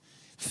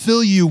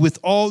fill you with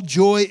all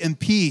joy and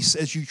peace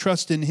as you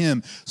trust in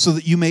him, so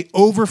that you may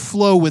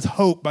overflow with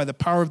hope by the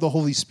power of the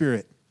Holy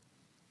Spirit.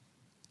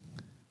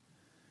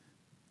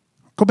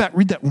 Go back,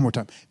 read that one more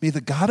time. May the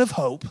God of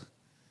hope,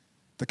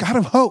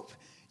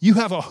 you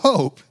have a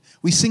hope.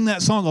 We sing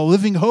that song, A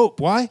Living Hope.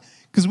 Why?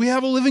 Because we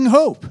have a living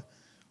hope.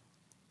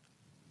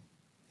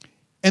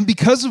 And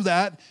because of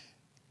that,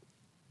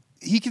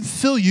 he can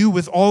fill you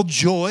with all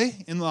joy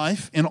in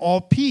life and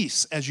all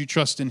peace as you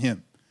trust in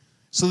him,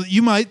 so that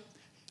you might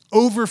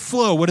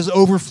overflow. What does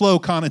overflow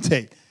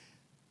connotate?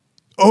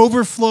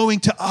 Overflowing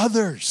to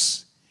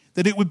others.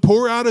 That it would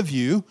pour out of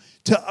you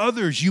to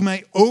others. You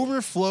may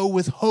overflow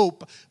with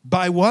hope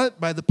by what?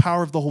 By the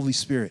power of the Holy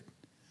Spirit.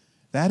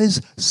 That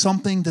is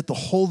something that the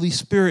Holy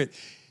Spirit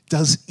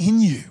does in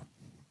you.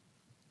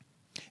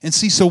 And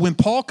see, so when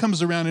Paul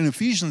comes around in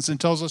Ephesians and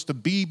tells us to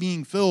be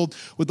being filled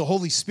with the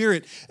Holy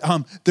Spirit,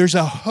 there's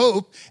a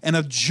hope and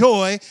a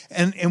joy,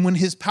 and when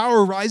his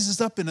power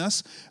rises up in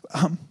us,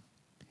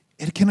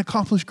 it can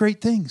accomplish great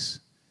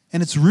things.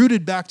 And it's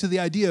rooted back to the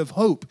idea of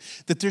hope,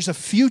 that there's a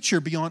future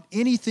beyond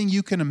anything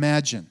you can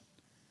imagine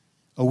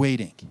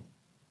awaiting.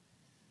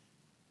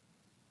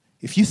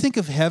 If you think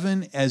of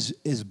heaven as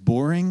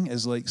boring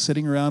as like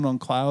sitting around on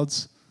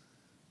clouds,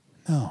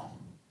 no.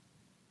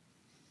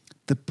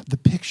 The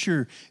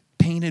picture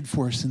painted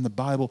for us in the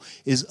Bible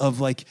is of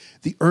like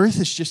the earth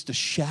is just a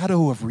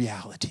shadow of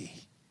reality.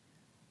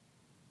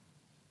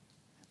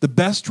 The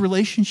best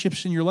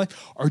relationships in your life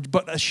are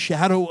but a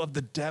shadow of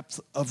the depth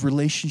of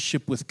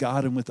relationship with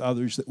God and with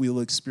others that we will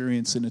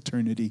experience in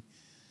eternity.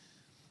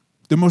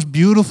 The most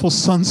beautiful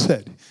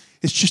sunset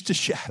is just a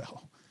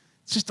shadow.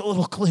 It's just a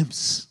little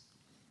glimpse.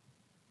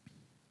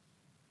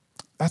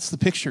 That's the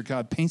picture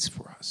God paints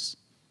for us.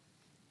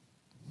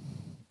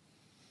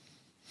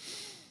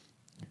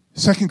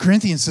 2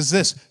 Corinthians says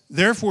this,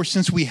 therefore,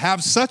 since we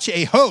have such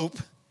a hope,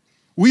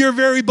 we are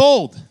very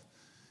bold.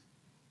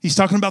 He's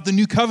talking about the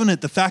new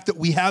covenant, the fact that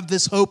we have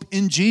this hope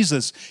in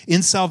Jesus,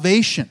 in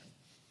salvation.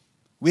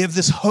 We have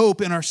this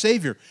hope in our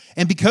Savior.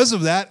 And because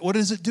of that, what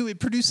does it do? It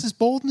produces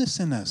boldness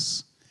in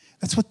us.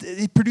 That's what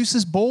it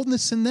produces,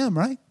 boldness in them,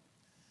 right?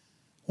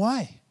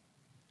 Why?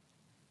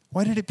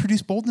 Why did it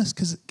produce boldness?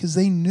 Because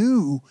they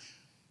knew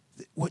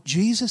what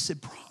Jesus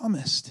had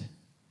promised.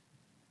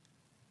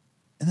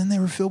 And then they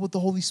were filled with the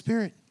Holy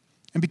Spirit.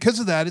 And because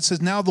of that, it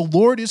says, now the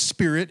Lord is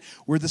Spirit.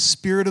 Where the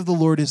Spirit of the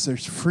Lord is,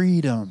 there's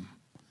freedom.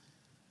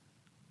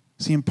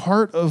 See, and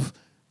part of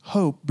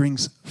hope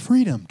brings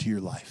freedom to your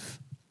life.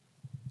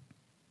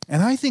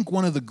 And I think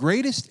one of the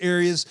greatest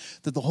areas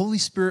that the Holy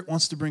Spirit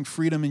wants to bring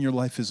freedom in your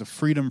life is a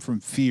freedom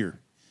from fear.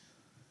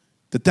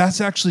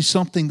 That's actually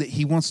something that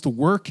he wants to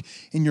work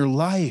in your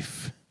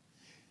life.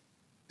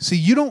 See,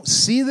 you don't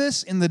see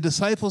this in the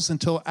disciples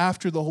until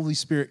after the Holy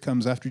Spirit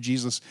comes, after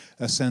Jesus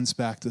ascends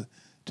back to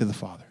the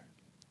Father.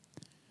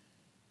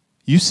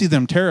 You see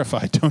them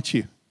terrified, don't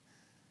you?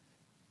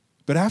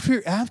 But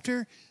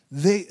after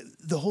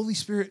the Holy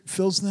Spirit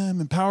fills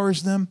them,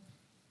 empowers them,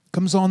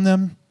 comes on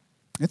them,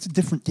 it's a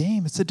different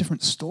game. It's a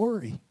different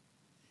story.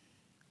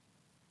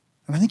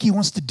 And I think he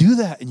wants to do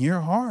that in your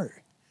heart.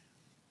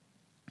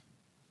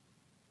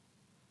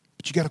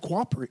 But you got to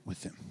cooperate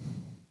with him.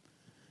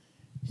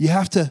 You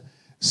have to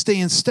stay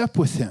in step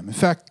with him. In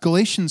fact,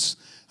 Galatians,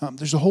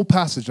 there's a whole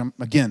passage.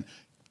 Again,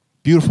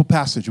 beautiful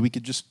passage. We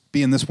could just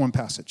be in this one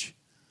passage.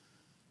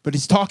 But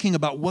he's talking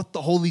about what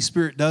the Holy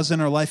Spirit does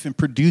in our life in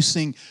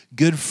producing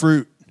good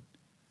fruit.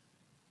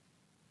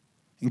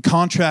 In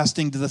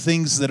contrasting to the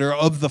things that are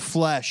of the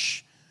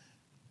flesh.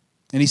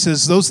 And he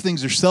says those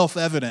things are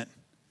self-evident.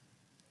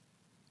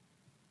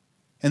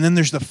 And then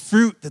there's the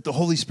fruit that the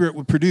Holy Spirit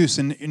would produce.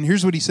 And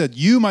here's what he said.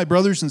 You, my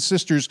brothers and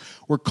sisters,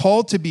 were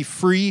called to be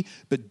free,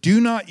 but do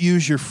not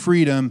use your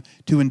freedom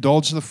to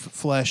indulge the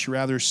flesh.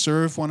 Rather,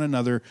 serve one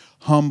another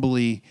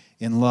humbly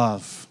in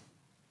love.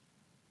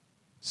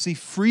 See,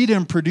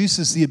 freedom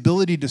produces the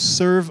ability to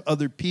serve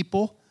other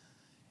people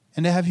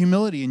and to have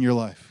humility in your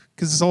life.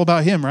 Because it's all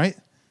about him, right?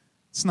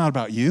 It's not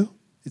about you.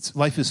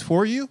 Life is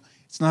for you.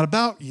 It's not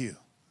about you.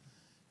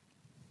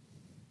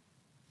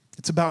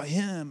 It's about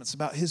him. It's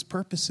about his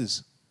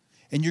purposes.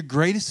 And your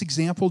greatest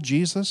example,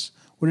 Jesus,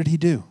 what did he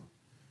do?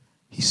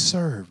 He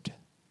served.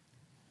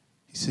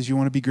 He says, you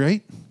want to be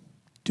great?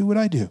 Do what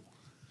I do.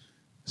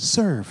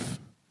 Serve.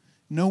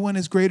 No one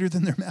is greater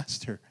than their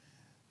master.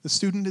 The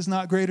student is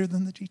not greater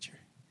than the teacher.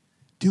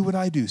 Do what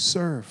I do.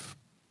 Serve.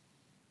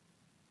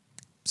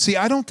 See,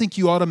 I don't think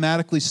you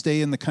automatically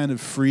stay in the kind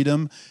of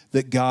freedom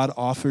that God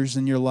offers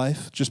in your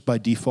life just by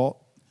default.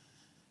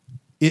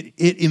 It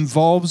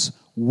involves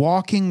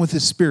walking with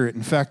his Spirit.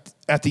 In fact,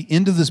 at the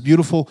end of this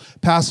beautiful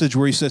passage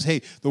where he says,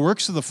 hey, the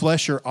works of the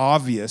flesh are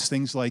obvious,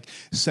 things like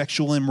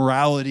sexual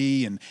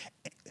immorality and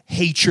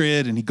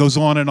hatred, and he goes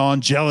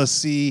on,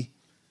 jealousy,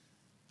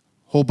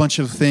 whole bunch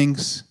of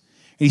things.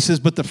 And he says,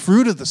 but the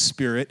fruit of the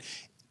Spirit,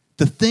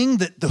 the thing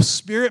that the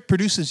Spirit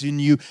produces in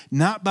you,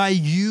 not by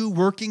you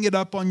working it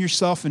up on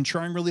yourself and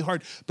trying really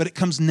hard, but it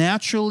comes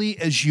naturally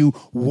as you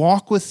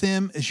walk with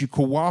him, as you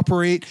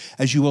cooperate,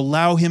 as you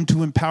allow him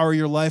to empower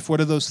your life.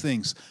 What are those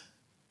things?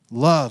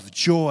 Love,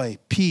 joy,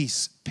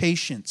 peace,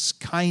 patience,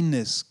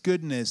 kindness,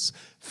 goodness,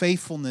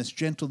 faithfulness,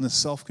 gentleness,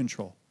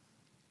 self-control.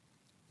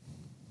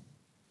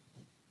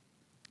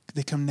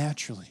 They come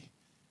naturally.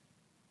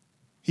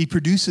 He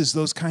produces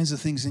those kinds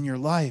of things in your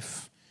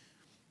life.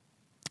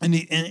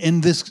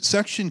 And this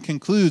section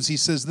concludes, he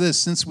says this,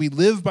 since we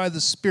live by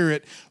the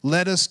Spirit,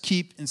 let us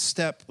keep in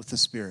step with the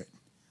Spirit.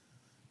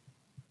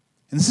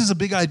 And this is a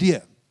big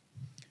idea,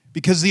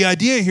 because the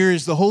idea here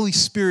is the Holy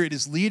Spirit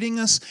is leading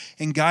us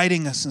and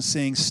guiding us and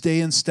saying,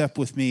 stay in step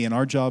with me. And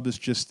our job is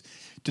just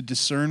to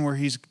discern where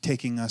he's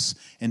taking us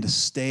and to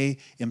stay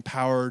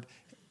empowered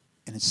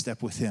and in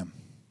step with him.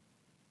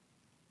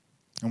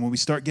 And when we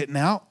start getting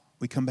out,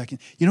 we come back in.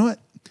 You know what?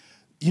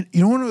 You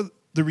know one of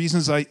the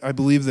reasons I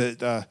believe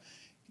that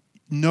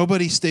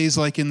nobody stays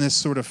like in this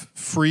sort of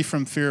free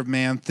from fear of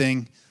man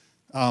thing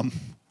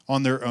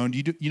on their own.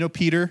 You know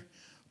Peter?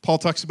 Paul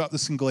talks about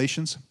this in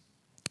Galatians.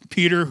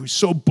 Peter, who's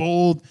so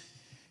bold.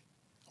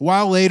 A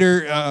while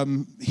later,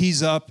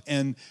 he's up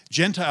and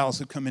Gentiles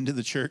have come into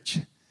the church.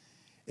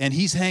 And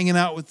he's hanging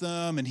out with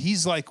them, and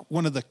he's like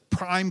one of the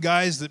prime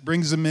guys that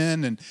brings them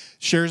in and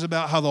shares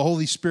about how the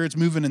Holy Spirit's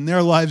moving in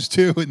their lives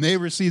too, and they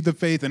receive the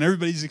faith, and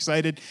everybody's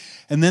excited.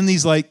 And then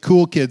these like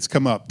cool kids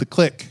come up, the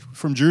clique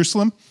from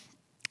Jerusalem.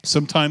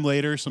 Some time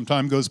later, some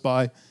time goes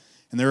by,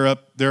 and they're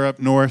up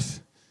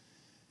north.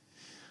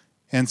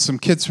 And some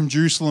kids from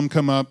Jerusalem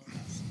come up.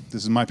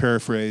 This is my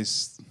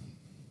paraphrase.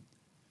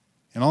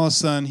 And all of a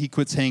sudden, he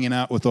quits hanging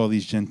out with all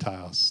these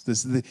Gentiles.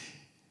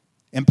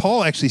 And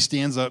Paul actually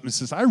stands up and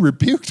says, I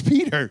rebuked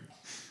Peter.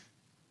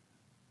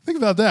 Think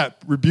about that,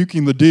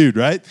 rebuking the dude,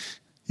 right?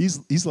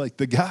 He's like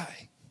the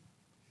guy.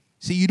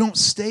 See, you don't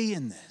stay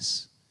in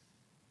this.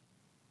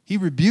 He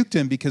rebuked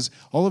him because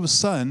all of a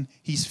sudden,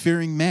 he's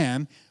fearing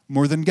man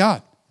more than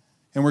God.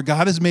 And where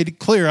God has made it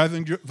clear, I've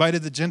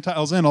invited the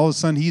Gentiles in, all of a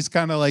sudden, he's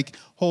kind of like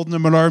holding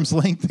them at arm's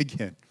length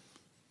again.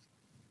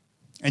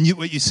 And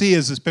what you see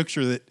is this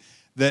picture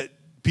that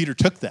Peter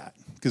took that,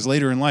 because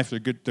later in life,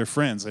 they're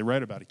friends. They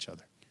write about each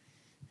other.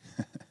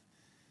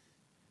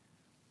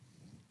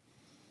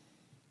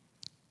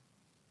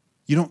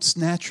 You don't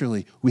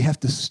naturally. We have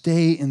to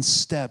stay in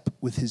step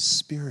with his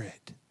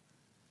Spirit.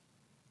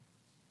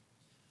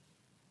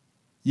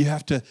 You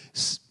have to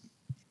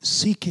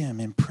seek him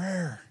in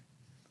prayer.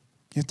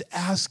 You have to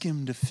ask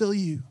him to fill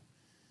you,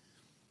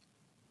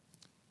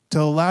 to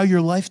allow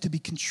your life to be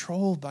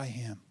controlled by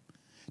him,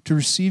 to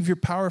receive your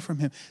power from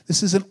him.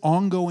 This is an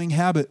ongoing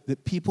habit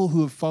that people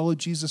who have followed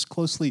Jesus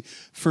closely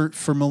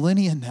for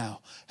millennia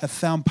now have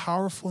found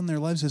powerful in their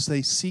lives as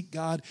they seek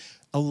God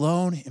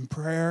alone in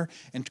prayer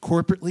and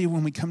corporately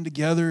when we come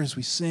together, as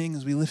we sing,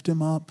 as we lift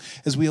him up,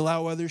 as we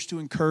allow others to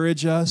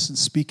encourage us and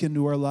speak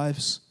into our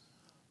lives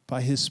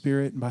by his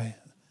Spirit and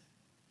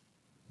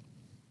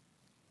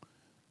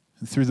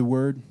through the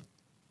word.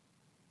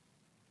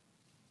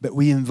 But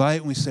we invite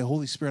and we say,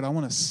 Holy Spirit, I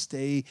want to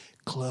stay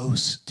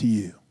close to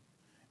you,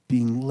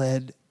 being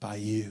led by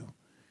you.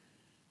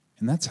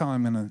 And that's how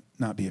I'm going to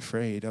not be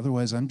afraid.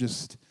 Otherwise, I'm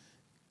just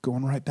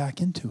going right back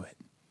into it,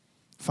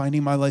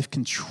 finding my life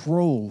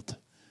controlled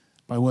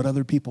by what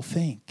other people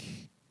think,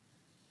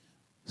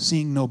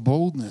 seeing no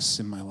boldness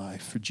in my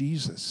life for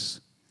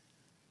Jesus.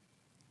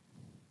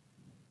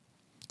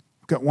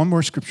 I've got one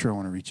more scripture I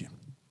want to read you.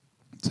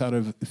 It's out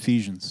of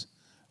Ephesians,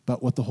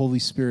 about what the Holy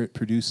Spirit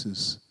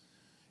produces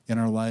in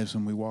our lives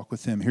when we walk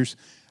with him. Here's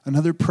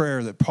another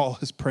prayer that Paul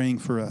is praying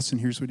for us, and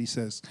here's what he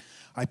says.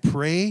 I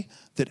pray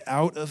that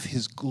out of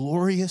his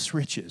glorious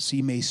riches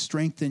he may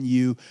strengthen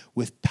you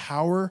with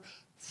power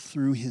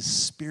through his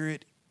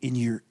Spirit in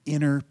your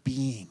inner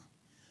being.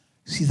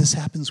 See, this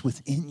happens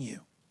within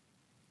you.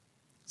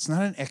 It's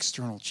not an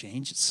external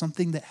change. It's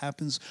something that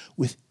happens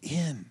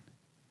within.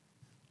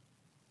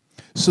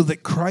 So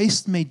that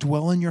Christ may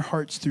dwell in your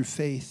hearts through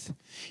faith.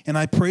 And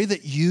I pray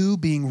that you,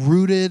 being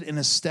rooted and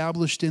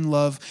established in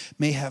love,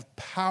 may have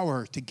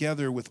power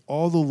together with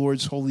all the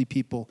Lord's holy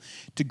people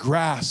to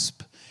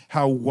grasp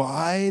how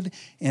wide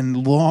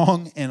and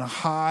long and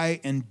high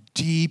and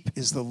deep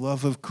is the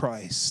love of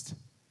Christ.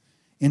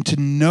 And to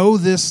know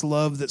this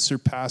love that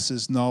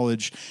surpasses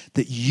knowledge,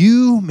 that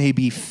you may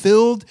be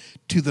filled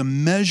to the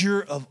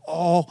measure of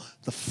all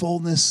the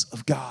fullness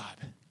of God.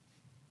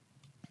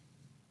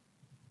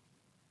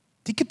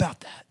 Think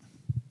about that.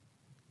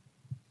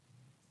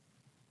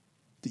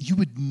 That you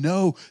would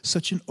know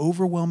such an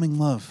overwhelming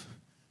love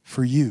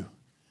for you.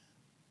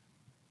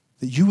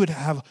 That you would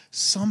have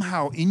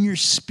somehow in your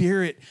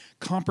spirit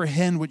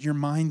comprehend what your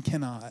mind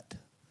cannot.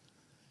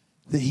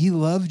 That he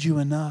loved you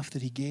enough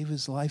that he gave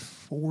his life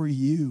for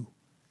you.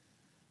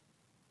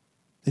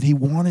 that he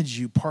wanted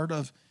you part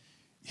of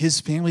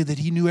his family, that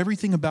he knew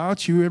everything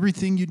about you,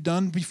 everything you'd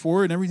done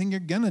before, and everything you're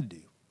going to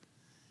do.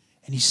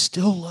 And he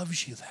still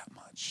loves you that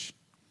much.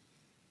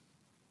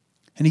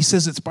 And he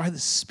says it's by the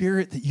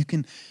Spirit that he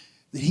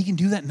can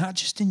do that not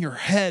just in your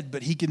head,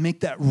 but he can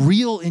make that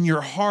real in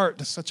your heart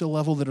to such a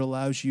level that it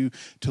allows you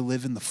to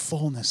live in the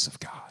fullness of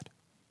God,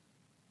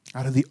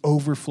 out of the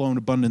overflowing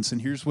abundance.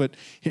 And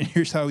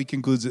here's how he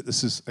concludes it.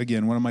 This is,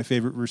 again, one of my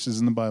favorite verses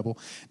in the Bible.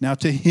 Now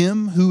to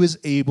him who is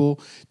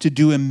able to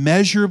do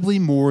immeasurably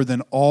more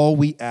than all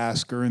we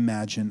ask or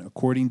imagine,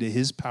 according to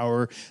his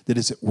power that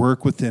is at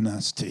work within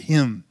us, to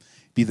him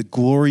be the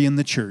glory in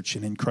the church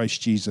and in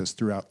Christ Jesus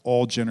throughout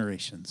all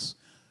generations,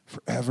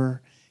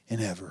 forever and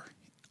ever.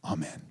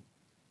 Amen.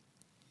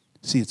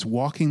 See, it's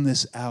walking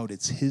this out.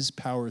 It's his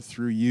power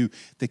through you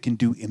that can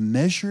do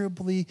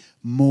immeasurably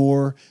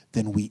more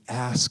than we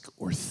ask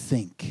or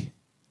think.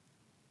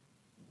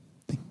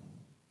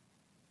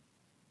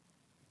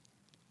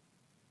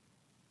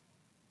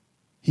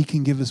 He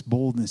can give us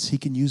boldness. He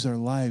can use our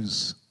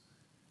lives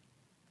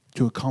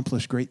to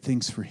accomplish great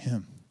things for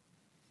him.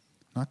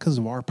 Not because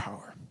of our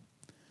power,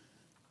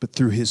 but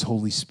through his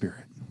Holy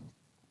Spirit.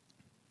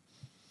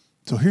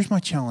 So here's my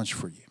challenge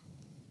for you.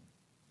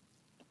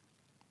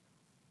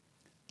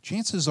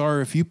 Chances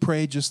are, if you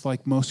pray just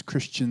like most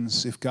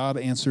Christians, if God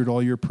answered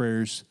all your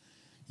prayers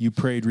you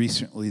prayed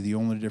recently, the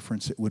only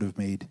difference it would have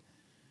made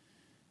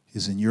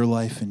is in your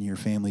life and your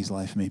family's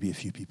life, maybe a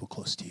few people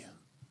close to you.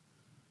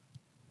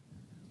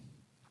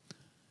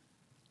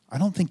 I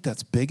don't think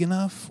that's big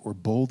enough or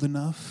bold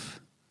enough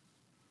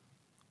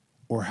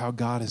or how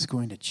God is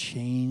going to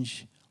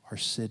change our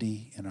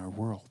city and our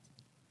world.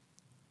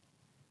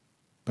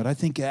 But I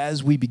think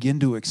as we begin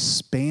to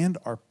expand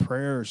our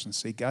prayers and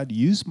say, God,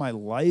 use my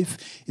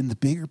life in the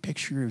bigger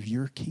picture of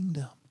your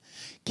kingdom.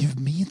 Give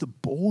me the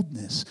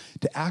boldness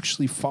to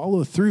actually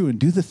follow through and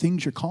do the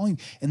things you're calling.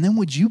 And then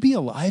would you be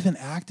alive and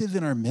active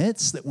in our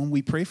midst, that when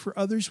we pray for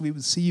others, we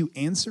would see you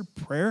answer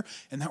prayer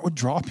and that would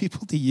draw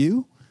people to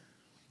you?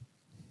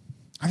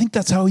 I think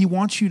that's how he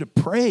wants you to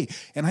pray.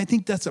 And I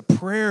think that's a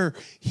prayer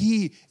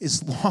he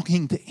is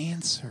longing to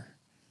answer.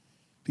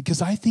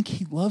 Because I think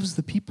he loves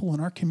the people in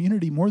our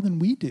community more than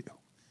we do.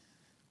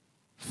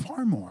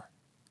 Far more.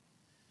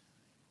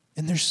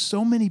 And there's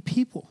so many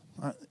people.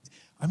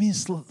 I mean,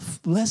 it's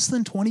less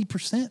than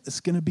 20% that's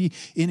going to be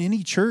in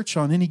any church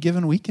on any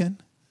given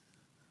weekend.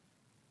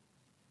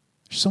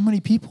 There's so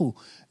many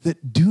people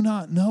that do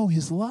not know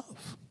his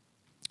love,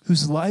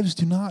 whose lives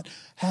do not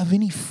have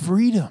any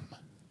freedom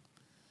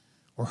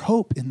or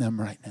hope in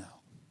them right now.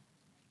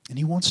 And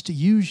he wants to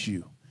use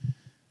you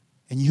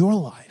in your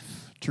life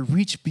to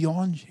reach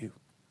beyond you.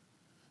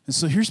 And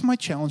so here's my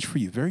challenge for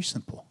you, very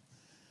simple.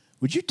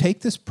 Would you take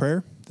this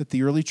prayer that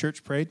the early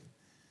church prayed,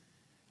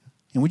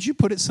 and would you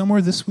put it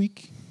somewhere this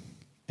week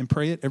and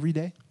pray it every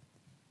day?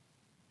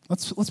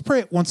 Let's pray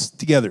it once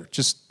together,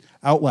 just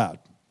out loud.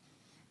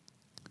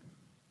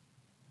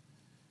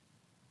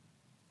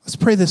 Let's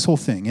pray this whole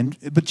thing,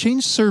 but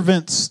change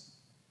servants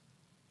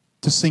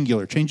to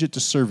singular. Change it to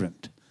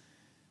servant.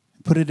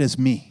 Put it as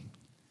me.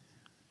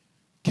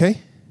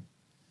 Okay?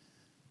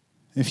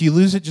 If you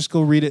lose it, just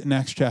go read it in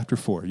Acts chapter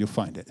 4. You'll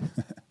find it.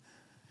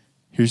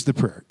 Here's the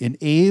prayer.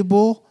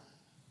 Enable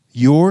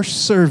your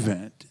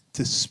servant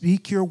to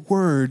speak your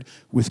word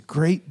with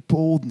great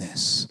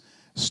boldness.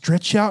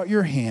 Stretch out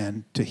your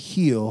hand to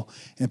heal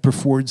and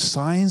perform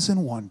signs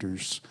and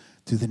wonders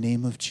through the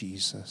name of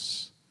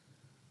Jesus.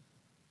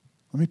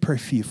 Let me pray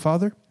for you.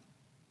 Father,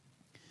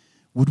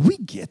 would we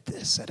get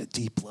this at a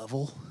deep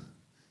level?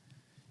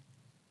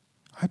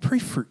 I pray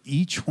for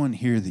each one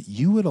here that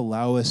you would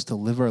allow us to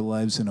live our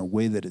lives in a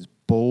way that is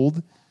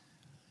bold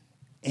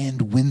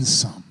and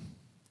winsome.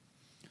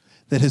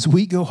 That as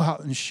we go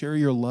out and share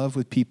your love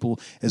with people,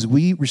 as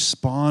we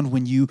respond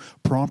when you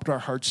prompt our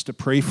hearts to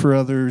pray for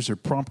others or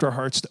prompt our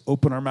hearts to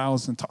open our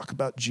mouths and talk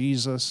about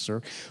Jesus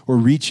or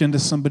reach into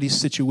somebody's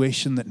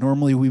situation that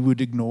normally we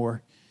would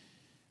ignore,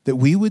 that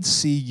we would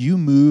see you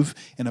move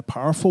in a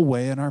powerful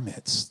way in our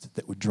midst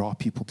that would draw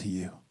people to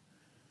you.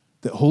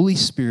 That Holy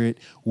Spirit,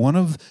 one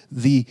of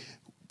the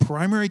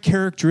primary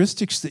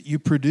characteristics that you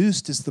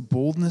produced is the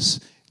boldness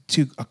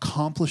to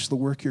accomplish the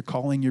work you're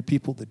calling your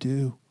people to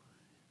do.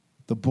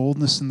 The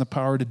boldness and the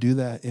power to do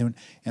that. And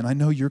I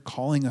know you're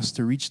calling us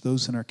to reach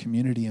those in our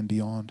community and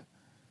beyond.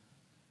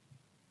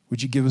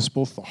 Would you give us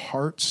both the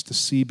hearts to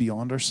see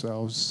beyond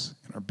ourselves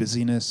and our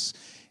busyness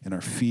and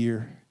our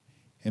fear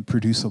and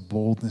produce a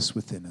boldness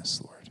within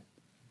us, Lord?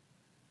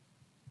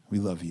 We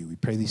love you. We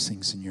pray these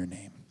things in your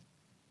name.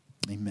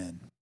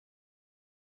 Amen.